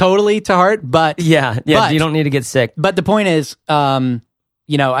totally to heart, but you don't need to get sick. But the point is,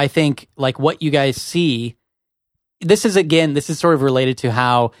 I think like what you guys see, this is sort of related to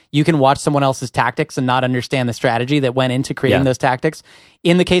how you can watch someone else's tactics and not understand the strategy that went into creating those tactics.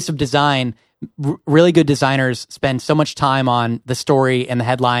 In the case of design, really good designers spend so much time on the story and the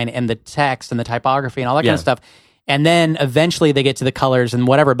headline and the text and the typography and all that kind of stuff. And then eventually they get to the colors and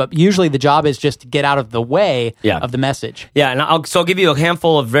whatever. But usually the job is just to get out of the way of the message. Yeah, and I'll give you a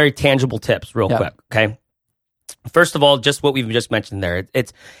handful of very tangible tips real quick, okay? First of all, just what we've just mentioned there.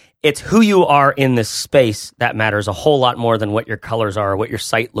 It's who you are in this space that matters a whole lot more than what your colors are or what your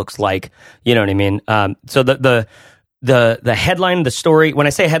site looks like. You know what I mean? So the headline, the story, when I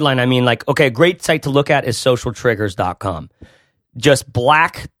say headline, I mean like, okay, a great site to look at is socialtriggers.com. Just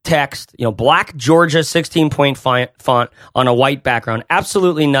black text, black Georgia 16-point font on a white background.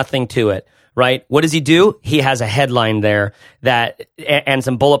 Absolutely nothing to it. Right? What does he do? He has a headline there and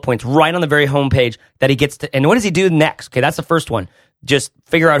some bullet points right on the very homepage that he gets to. And what does he do next? Okay, that's the first one. Just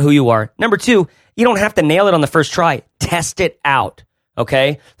figure out who you are. Number 2, you don't have to nail it on the first try. Test it out.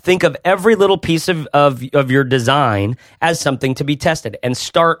 Okay? Think of every little piece of your design as something to be tested and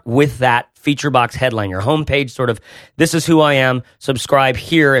start with that feature box headline, your homepage sort of, this is who I am, subscribe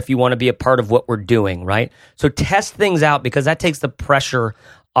here if you want to be a part of what we're doing, right? So test things out because that takes the pressure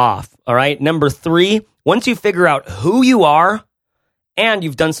off. All right. Number 3, once you figure out who you are and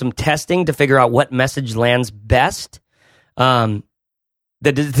you've done some testing to figure out what message lands best, the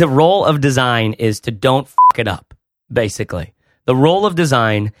role of design is to don't fuck it up, basically. The role of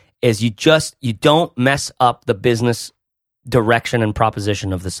design is you don't mess up the business direction and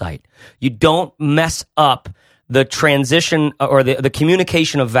proposition of the site. You don't mess up the transition or the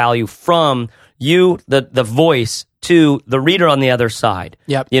communication of value from you, the voice, to the reader on the other side.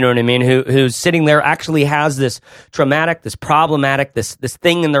 Yep. You know what I mean? Who's sitting there actually has this traumatic, this problematic, this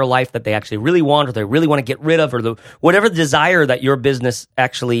thing in their life that they actually really want or they really want to get rid of or whatever desire that your business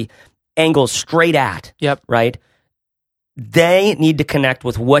actually angles straight at. Yep. Right? They need to connect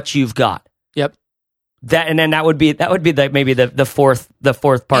with what you've got. Yep. That would be maybe the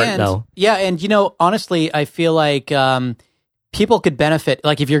fourth part though. Yeah, and honestly, I feel like people could benefit,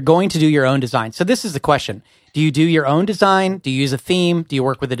 like if you're going to do your own design. So this is the question. Do you do your own design? Do you use a theme? Do you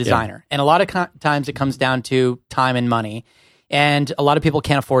work with a designer? And a lot of times it comes down to time and money. And a lot of people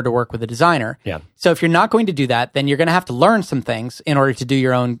can't afford to work with a designer. Yeah. So if you're not going to do that, then you're going to have to learn some things in order to do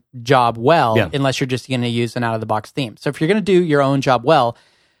your own job well, unless you're just going to use an out-of-the-box theme. So if you're going to do your own job well,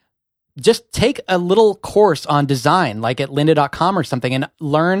 just take a little course on design, like at lynda.com or something, and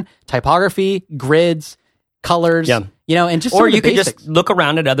learn typography, grids, colors, and just or you could just look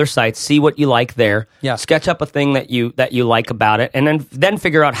around at other sites, see what you like there, sketch up a thing that you like about it, and then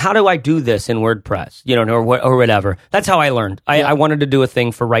figure out, how do I do this in WordPress, or whatever. That's how I learned. I wanted to do a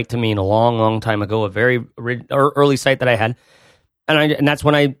thing for Write to Me a long, long time ago, a very early site that I had, and that's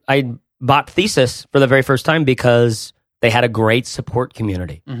when I bought Thesis for the very first time because they had a great support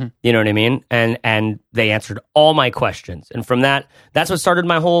community. Mm-hmm. You know what I mean? And they answered all my questions. And from that's what started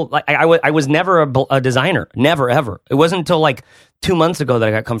my whole, I was never a designer. Never, ever. It wasn't until 2 months ago that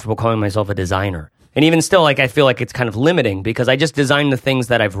I got comfortable calling myself a designer. And even still, I feel like it's kind of limiting because I just design the things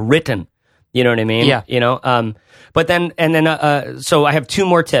that I've written. You know what I mean? Yeah. But then, so I have 2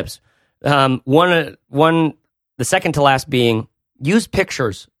 more tips. One, the second to last being, use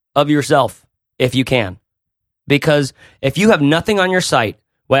pictures of yourself if you can. Because if you have nothing on your site,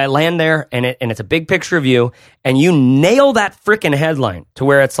 when I land there and it's a big picture of you, and you nail that freaking headline to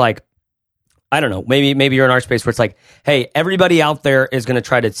where it's like, I don't know, maybe you're in our space where it's like, hey, everybody out there is going to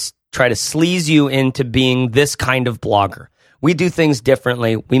try to sleaze you into being this kind of blogger. We do things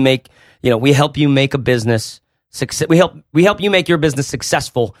differently. We help you make a business success. We help you make your business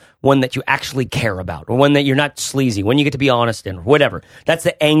successful, one that you actually care about, or one that you're not sleazy, one you get to be honest in, or whatever. That's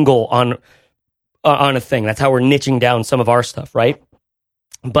the angle on a thing. That's how we're niching down some of our stuff, right?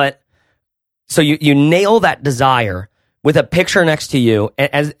 But so you nail that desire with a picture next to you.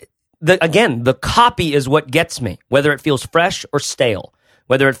 The copy is what gets me, whether it feels fresh or stale,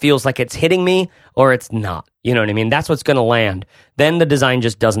 whether it feels like it's hitting me or it's not. You know what I mean? That's what's going to land. Then the design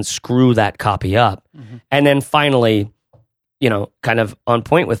just doesn't screw that copy up. Mm-hmm. And then finally, kind of on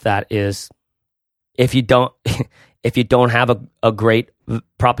point with that is if you don't have a great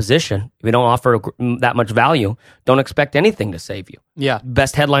proposition, if you don't offer that much value, don't expect anything to save you. Yeah.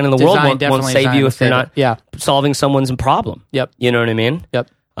 Best headline in the world won't save you if you're not solving someone's problem. Yep. You know what I mean? Yep.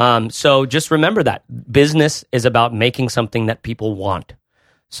 So just remember that business is about making something that people want.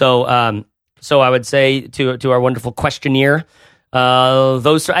 So I would say to our wonderful questionnaire,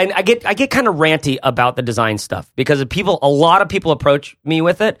 I get kind of ranty about the design stuff because a lot of people approach me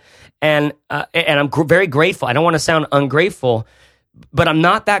with it, and I'm very grateful. I don't want to sound ungrateful, but I'm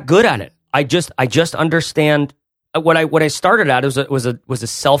not that good at it. I just understand what I started out was a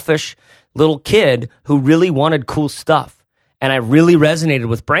selfish little kid who really wanted cool stuff. And I really resonated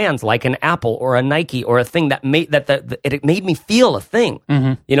with brands like an Apple or a Nike or a thing that made it made me feel a thing.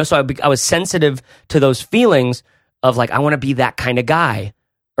 Mm-hmm. So I was sensitive to those feelings of like, I want to be that kind of guy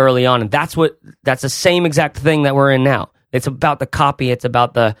early on. And that's the same exact thing that we're in now. It's about the copy. It's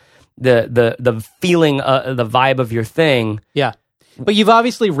about the feeling, the vibe of your thing. Yeah. But you've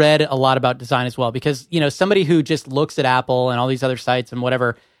obviously read a lot about design as well, because, somebody who just looks at Apple and all these other sites and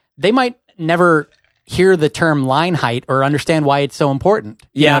whatever, they might never hear the term line height or understand why it's so important.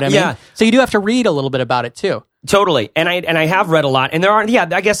 You know what I mean? So you do have to read a little bit about it too. Totally. And I have read a lot, and there are,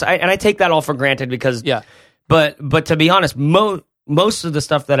 I guess I take that all for granted because, but to be honest, most of the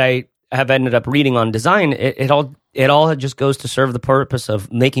stuff that I have ended up reading on design, it all just goes to serve the purpose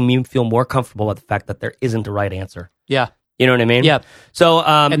of making me feel more comfortable with the fact that there isn't a right answer. Yeah. You know what I mean? Yeah. So,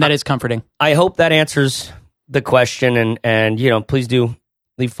 and that is comforting. I hope that answers the question, and please do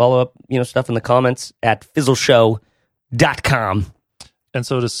leave follow-up, stuff in the comments at fizzleshow.com. And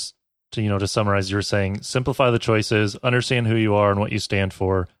so to summarize, you were saying simplify the choices, understand who you are and what you stand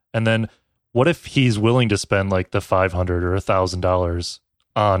for, and then what if he's willing to spend like the $500 or $1,000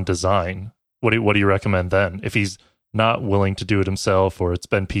 on design? What do you recommend then if he's not willing to do it himself or it's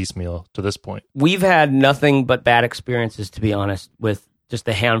been piecemeal to this point? We've had nothing but bad experiences, to be honest, with just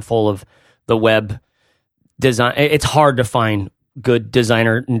a handful of the web design. It's hard to find good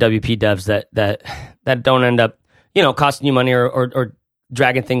designer and WP devs that don't end up, costing you money or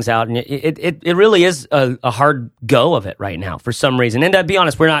dragging things out. And it really is a hard go of it right now for some reason. And to be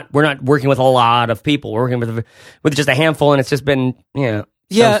honest, we're not working with a lot of people. We're working with just a handful, and it's just been,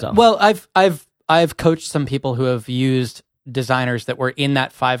 some. Well, I've coached some people who have used designers that were in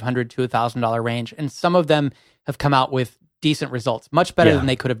that $500 to $1,000 range, and some of them have come out with decent results, much better than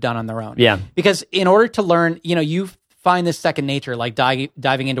they could have done on their own. Yeah. Because in order to learn, you find this second nature, like diving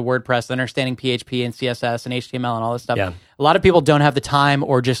into WordPress, understanding PHP and CSS and HTML and all this stuff. Yeah. A lot of people don't have the time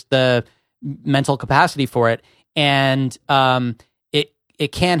or just the mental capacity for it. And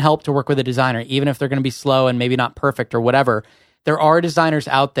it can help to work with a designer, even if they're going to be slow and maybe not perfect or whatever. There are designers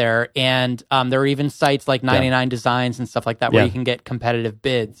out there, and there are even sites like 99 Designs and stuff like that where you can get competitive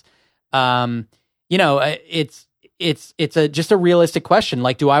bids. It's just a realistic question.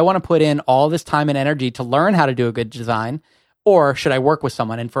 Like, do I want to put in all this time and energy to learn how to do a good design, or should I work with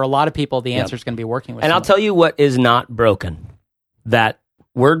someone? And for a lot of people, the answer is going to be working with someone. I'll tell you what is not broken. That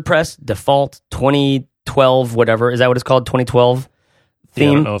WordPress default 2012, whatever, is that what it's called? 2012 theme?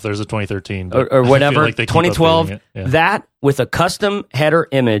 I don't know if there's a 2013. Or whatever. Like 2012, that with a custom header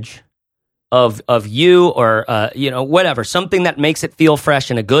image of you or, whatever, something that makes it feel fresh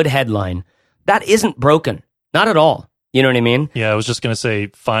and a good headline, that isn't broken. Not at all. You know what I mean? Yeah, I was just going to say,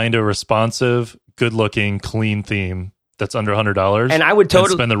 find a responsive, good-looking, clean theme that's under $100, and I would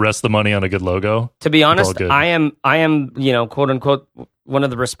totally spend the rest of the money on a good logo. To be honest, I am, quote unquote, one of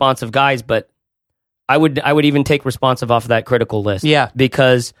the responsive guys, but I would even take responsive off of that critical list. Yeah,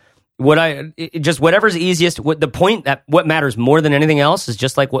 because whatever's easiest. What matters more than anything else is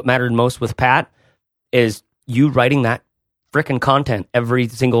just like what mattered most with Pat is you writing that frickin' content every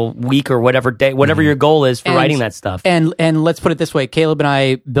single week or whatever day, whatever your goal is for writing that stuff. And let's put it this way, Caleb and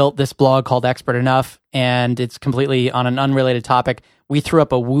I built this blog called Expert Enough, and it's completely on an unrelated topic. We threw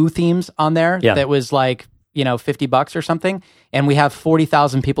up a Woo themes on there that was like, $50 or something, and we have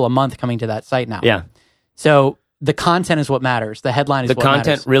 40,000 people a month coming to that site now. Yeah. So the content is what matters. The headline is what matters.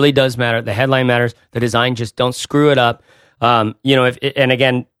 The content really does matter. The headline matters. The design, just don't screw it up. And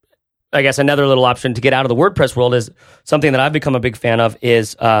again, I guess another little option to get out of the WordPress world is something that I've become a big fan of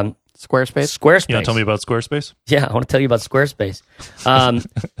is Squarespace. You want to tell me about Squarespace? Yeah, I want to tell you about Squarespace.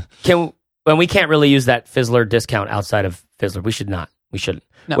 We can't really use that Fizzler discount outside of Fizzler. We should not. We shouldn't.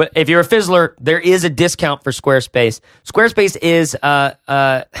 No. If you're a Fizzler, there is a discount for Squarespace. Squarespace is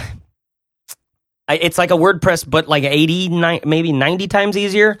it's like a WordPress, but like 80, maybe 90 times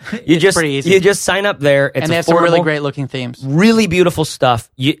easier. It's pretty easy. You just sign up there. It's and they have affordable, some really great looking themes. really beautiful stuff.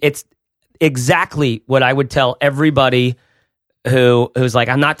 It's exactly what I would tell everybody who's like,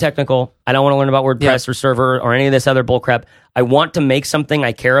 I'm not technical. I don't want to learn about WordPress or server or any of this other bullcrap. I want to make something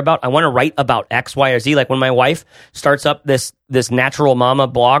I care about. I want to write about X, Y, or Z. Like when my wife starts up this Natural Mama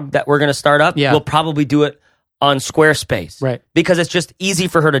blog that we're going to start up, we'll probably do it on Squarespace. Right. Because it's just easy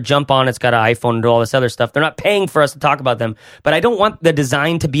for her to jump on. It's got an iPhone and do all this other stuff. They're not paying for us to talk about them. But I don't want the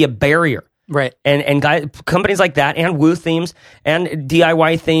design to be a barrier. Right. And companies like that and Woo themes and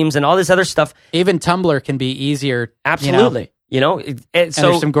DIY themes and all this other stuff. Even Tumblr can be easier. Absolutely. So there's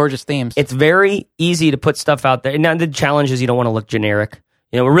some gorgeous themes. It's very easy to put stuff out there. Now, the challenge is you don't want to look generic.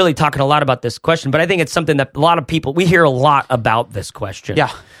 We're really talking a lot about this question, but I think it's something that a lot of people, we hear a lot about this question.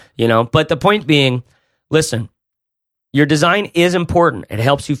 Yeah. But the point being, listen, your design is important. It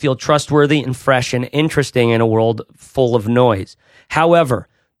helps you feel trustworthy and fresh and interesting in a world full of noise. However,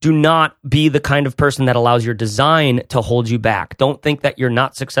 do not be the kind of person that allows your design to hold you back. Don't think that you're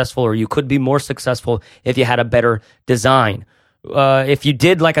not successful or you could be more successful if you had a better design. If you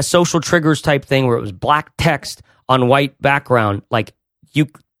did like a social triggers type thing where it was black text on white background,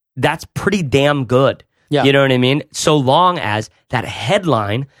 that's pretty damn good. Yeah. You know what I mean? So long as that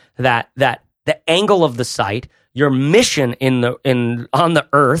headline, that the angle of the site, your mission on the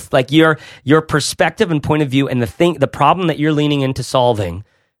earth, like your perspective and point of view, and the problem that you're leaning into solving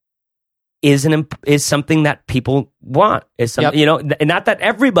is something that people want. Is something not that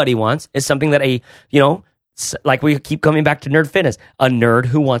everybody wants. Is something that like we keep coming back to nerd fitness, a nerd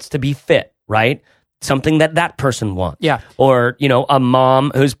who wants to be fit, right? Something that person wants. Yeah. Or a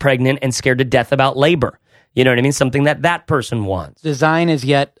mom who's pregnant and scared to death about labor. You know what I mean? Something that person wants. Design is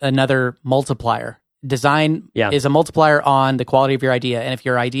yet another multiplier. Design is a multiplier on the quality of your idea. And if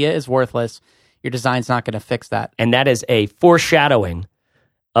your idea is worthless, your design's not going to fix that. And that is a foreshadowing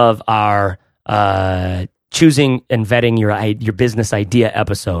of our choosing and vetting your business idea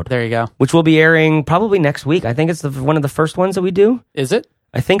episode. There you go. Which will be airing probably next week. I think it's one of the first ones that we do. Is it?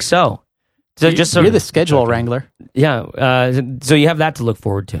 I think so. So you're the schedule wrangler. Yeah. So you have that to look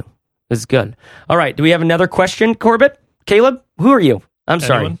forward to. It's good. All right. Do we have another question, Corbett? Caleb? Who are you? I'm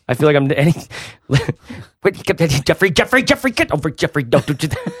sorry. Anyone? I feel like I'm Jeffrey, get over Jeffrey. Don't do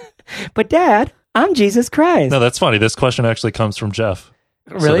that. But Dad, I'm Jesus Christ. No, that's funny. This question actually comes from Jeff.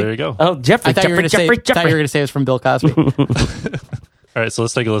 Really? So there you go. Oh, Jeffrey. I thought you were going to say it was from Bill Cosby. All right, so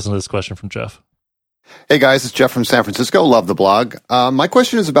let's take a listen to this question from Jeff. Hey guys, it's Jeff from San Francisco. Love the blog. My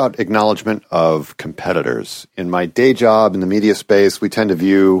question is about acknowledgement of competitors. In my day job in the media space, we tend to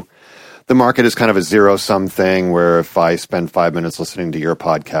view the market as kind of a zero-sum thing where if I spend 5 minutes listening to your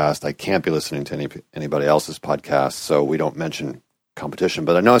podcast, I can't be listening to anybody else's podcast, so we don't mention competition.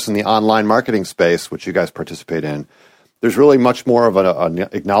 But I notice in the online marketing space, which you guys participate in, there's really much more of an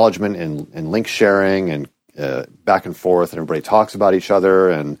acknowledgement and link sharing and back and forth, and everybody talks about each other.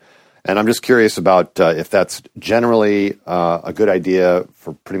 And I'm just curious about if that's generally a good idea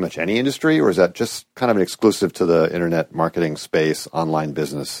for pretty much any industry, or is that just kind of an exclusive to the internet marketing space, online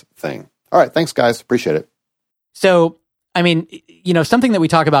business thing? All right, thanks, guys. Appreciate it. So, I mean, something that we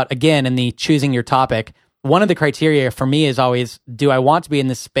talk about, again, in the choosing your topic, one of the criteria for me is always, do I want to be in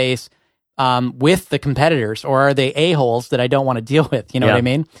this space with the competitors, or are they a-holes that I don't want to deal with? You know what I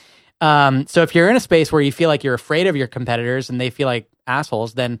mean? So if you're in a space where you feel like you're afraid of your competitors and they feel like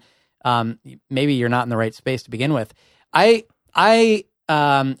assholes, then maybe you're not in the right space to begin with. I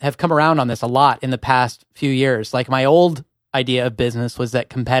have come around on this a lot in the past few years. Like my old idea of business was that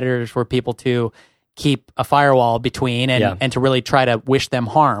competitors were people to keep a firewall between and to really try to wish them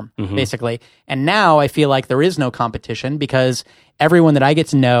harm, basically. And now I feel like there is no competition because everyone that I get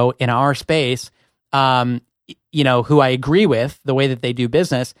to know in our space, who I agree with, the way that they do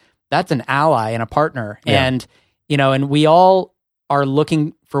business, that's an ally and a partner. Yeah. And we all are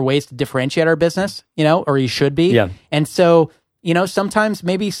looking for ways to differentiate our business, or you should be. Yeah. And so, sometimes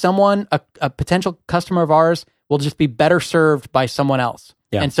maybe someone, a potential customer of ours, will just be better served by someone else.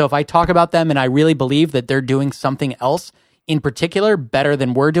 Yeah. And so if I talk about them and I really believe that they're doing something else in particular better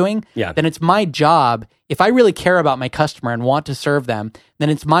than we're doing, then it's my job. If I really care about my customer and want to serve them, then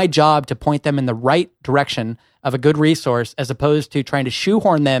it's my job to point them in the right direction of a good resource, as opposed to trying to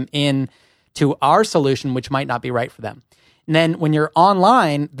shoehorn them in to our solution, which might not be right for them. And then when you're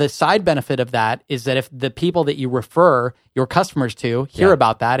online, the side benefit of that is that if the people that you refer your customers to hear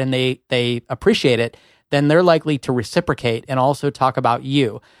about that and they appreciate it, then they're likely to reciprocate and also talk about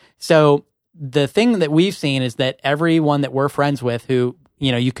you. So the thing that we've seen is that everyone that we're friends with who,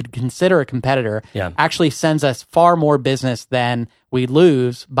 you could consider a competitor actually sends us far more business than we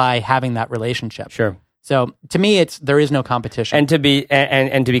lose by having that relationship. Sure. So to me, there is no competition. And to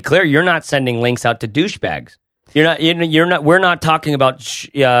be clear, you're not sending links out to douchebags. We're not talking about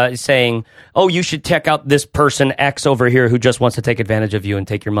saying, oh, you should check out this person X over here who just wants to take advantage of you and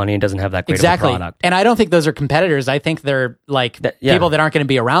take your money and doesn't have that great of a product. And I don't think those are competitors. I think they're like people that aren't going to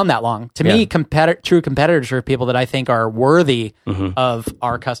be around that long. To me, true competitors are people that I think are worthy of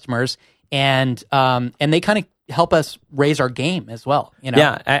our customers, and they kind of help us raise our game as well.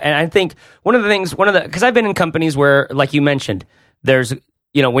 Yeah, and I think because I've been in companies where, like you mentioned, there's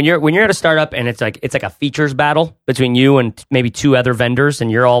when you're at a startup and it's like a features battle between you and maybe two other vendors, and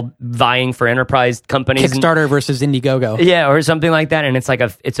you're all vying for enterprise companies, Kickstarter versus Indiegogo, or something like that, and it's like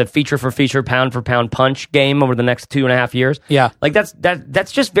it's a feature for feature, pound for pound punch game over the next 2.5 years. Yeah, like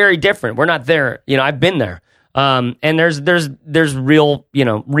that's just very different. We're not there. I've been there. And there's real,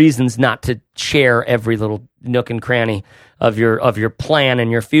 reasons not to share every little nook and cranny of your plan and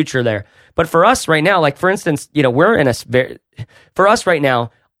your future there. But for us right now, like for instance, for us right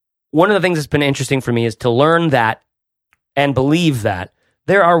now, one of the things that's been interesting for me is to learn that and believe that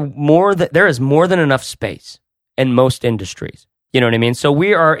there is more than enough space in most industries. You know what I mean? So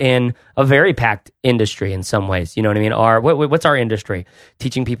we are in a very packed industry in some ways. You know what I mean? What's our industry?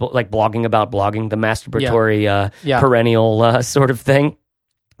 Teaching people, like blogging about blogging, the masturbatory perennial sort of thing.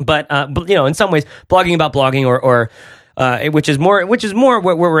 But in some ways, blogging about blogging or which is more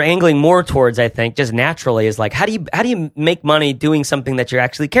where we're angling more towards, I think, just naturally is like how do you make money doing something that you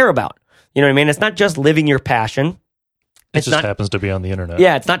actually care about? You know what I mean? It's not just living your passion. It just happens to be on the internet.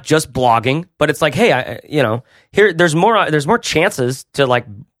 Yeah, it's not just blogging, but it's like, hey, here there's more chances to like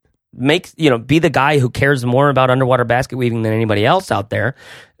make be the guy who cares more about underwater basket weaving than anybody else out there.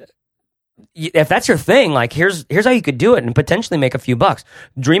 If that's your thing, like here's how you could do it and potentially make a few bucks.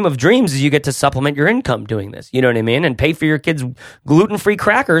 Dream of dreams is you get to supplement your income doing this. You know what I mean? And pay for your kids' gluten-free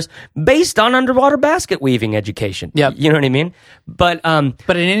crackers based on underwater basket weaving education. Yep. You know what I mean? But in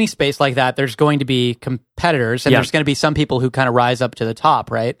any space like that, there's going to be competitors, and there's going to be some people who kind of rise up to the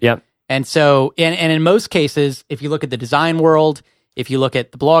top, right? Yep. And so, and in most cases, if you look at the design world, if you look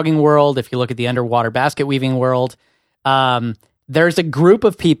at the blogging world, if you look at the underwater basket weaving world, there's a group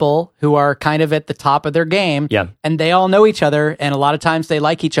of people who are kind of at the top of their game, and they all know each other, and a lot of times they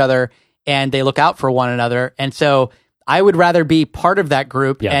like each other, and they look out for one another. And so I would rather be part of that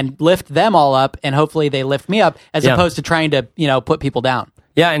group and lift them all up, and hopefully they lift me up, as opposed to trying to, put people down.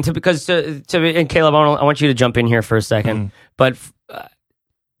 Yeah, and and Caleb, I want you to jump in here for a second. But,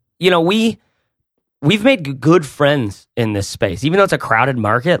 we've made good friends in this space, even though it's a crowded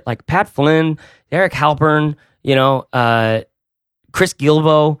market. Like Pat Flynn, Eric Halpern, Chris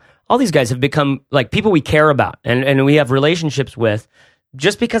Gilbo, all these guys have become like people we care about and we have relationships with,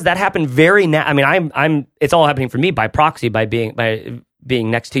 just because that happened it's all happening for me by proxy, by being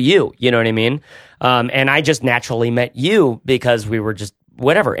next to you. You know what I mean? And I just naturally met you because we were just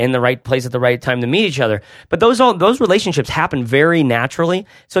in the right place at the right time to meet each other. But those relationships happen very naturally,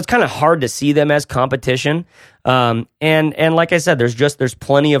 so it's kind of hard to see them as competition. And like I said, there's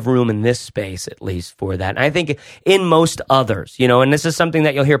plenty of room in this space, at least, for that. And I think in most others, and this is something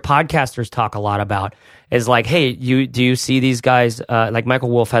that you'll hear podcasters talk a lot about, is like, hey, do you see these guys? Like Michael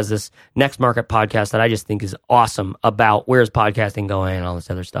Wolff has this Next Market podcast that I just think is awesome about where's podcasting going and all this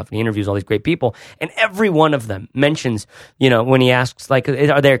other stuff. And he interviews all these great people, and every one of them mentions, when he asks, like,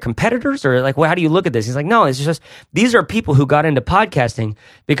 are there competitors, or like, well, how do you look at this? He's like, no, it's just these are people who got into podcasting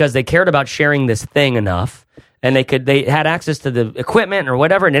because they cared about sharing this thing enough. And they had access to the equipment or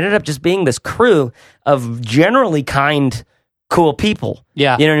whatever, and it ended up just being this crew of generally kind, cool people.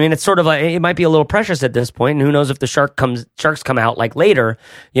 Yeah. You know what I mean? It's sort of like, it might be a little precious at this point, and who knows if the sharks come out like later.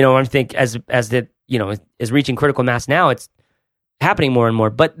 I think as it, is reaching critical mass now, it's happening more and more.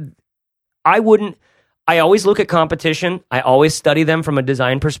 But I always look at competition. I always study them from a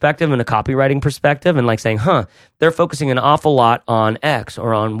design perspective and a copywriting perspective, and like saying, they're focusing an awful lot on X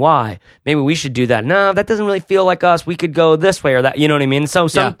or on Y. Maybe we should do that. No, that doesn't really feel like us. We could go this way or that. You know what I mean? So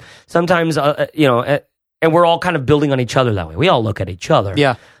sometimes, and we're all kind of building on each other that way. We all look at each other.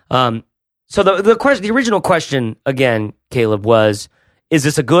 Yeah. So the original question again, Caleb, was, is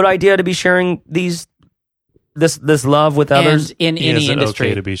this a good idea to be sharing this love with others in any industry?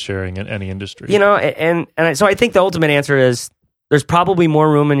 Okay to be sharing in any industry? And so I think the ultimate answer is there's probably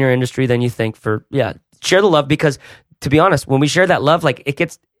more room in your industry than you think for share the love, because to be honest, when we share that love, like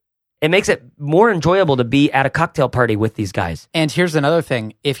it makes it more enjoyable to be at a cocktail party with these guys. And here's another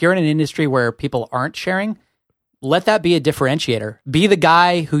thing. If you're in an industry where people aren't sharing, let that be a differentiator. Be the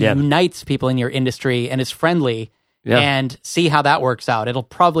guy who unites people in your industry and is friendly and see how that works out. It'll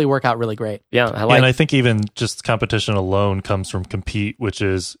probably work out really great. Yeah, and I think even just competition alone comes from compete, which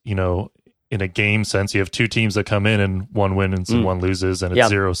is, in a game sense, you have two teams that come in and one wins and one loses, and it's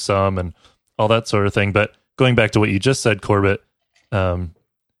zero sum and all that sort of thing. But going back to what you just said, Corbett,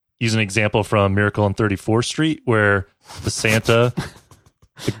 use an example from Miracle on 34th Street, where the Santa,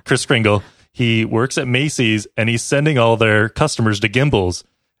 Kris Kringle, he works at Macy's and he's sending all their customers to Gimbals.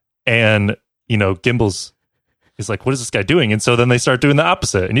 And, Gimbals is like, what is this guy doing? And so then they start doing the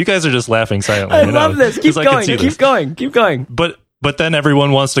opposite. And you guys are just laughing silently. I love this. Keep going. But then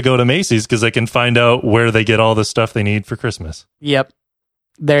everyone wants to go to Macy's because they can find out where they get all the stuff they need for Christmas. Yep.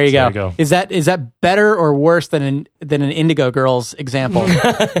 There you go. Is that better or worse than an Indigo Girls example?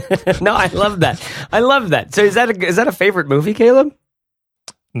 No, I love that. So is that a favorite movie, Caleb?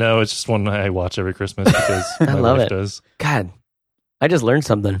 No, it's just one I watch every Christmas because I love wife it. Does. God, I just learned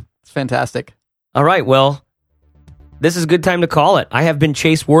something. It's fantastic. All right, well, this is a good time to call it. I have been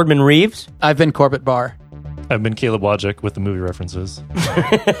Chase Wardman Reeves. I've been Corbett Barr. I've been Caleb Wojcik with the movie references.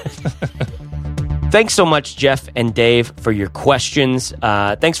 Thanks so much, Jeff and Dave, for your questions.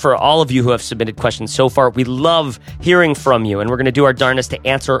 Thanks for all of you who have submitted questions so far. We love hearing from you, and we're going to do our darnest to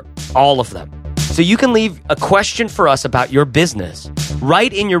answer all of them. So you can leave a question for us about your business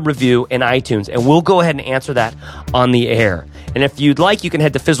right in your review in iTunes, and we'll go ahead and answer that on the air. And if you'd like, you can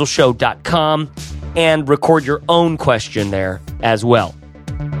head to fizzleshow.com and record your own question there as well.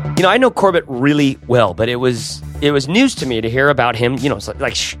 I know Corbett really well, but it was news to me to hear about him,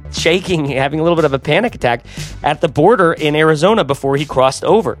 shaking, having a little bit of a panic attack at the border in Arizona before he crossed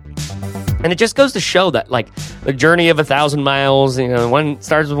over. And it just goes to show that, the journey of 1,000 miles, one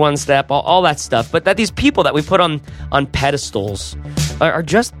starts with one step, all that stuff, but that these people that we put on pedestals are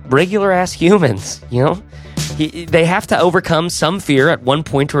just regular-ass humans, They have to overcome some fear at one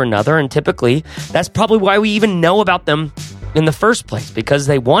point or another, and typically that's probably why we even know about them in the first place, because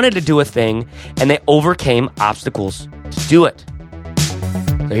they wanted to do a thing and they overcame obstacles to do it.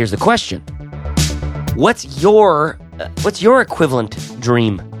 So here's the question. What's your equivalent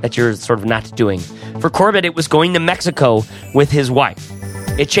dream that you're sort of not doing? For Corbett, it was going to Mexico with his wife.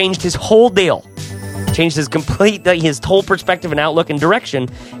 It changed his whole deal. Changed his whole perspective and outlook and direction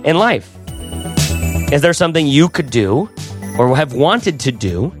in life. Is there something you could do or have wanted to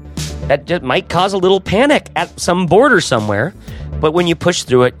do that just might cause a little panic at some border somewhere, but when you push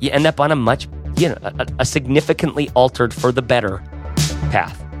through it, you end up on a much, a significantly altered for the better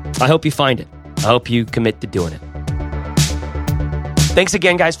path? I hope you find it. I hope you commit to doing it. Thanks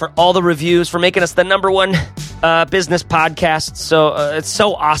again, guys, for all the reviews, for making us the #1 business podcast. So it's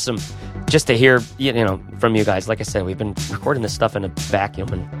so awesome just to hear, from you guys. Like I said, we've been recording this stuff in a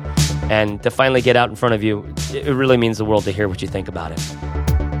vacuum, and to finally get out in front of you, it really means the world to hear what you think about it.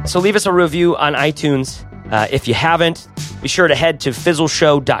 So leave us a review on iTunes. If you haven't, be sure to head to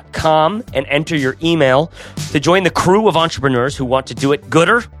fizzleshow.com and enter your email to join the crew of entrepreneurs who want to do it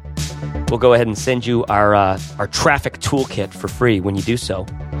gooder. We'll go ahead and send you our traffic toolkit for free when you do so.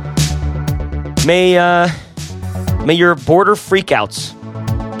 May your border freakouts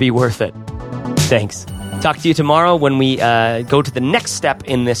be worth it. Thanks. Talk to you tomorrow when we go to the next step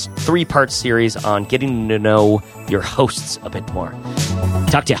in this 3-part series on getting to know your hosts a bit more.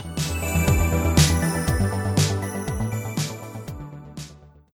 Talk to you.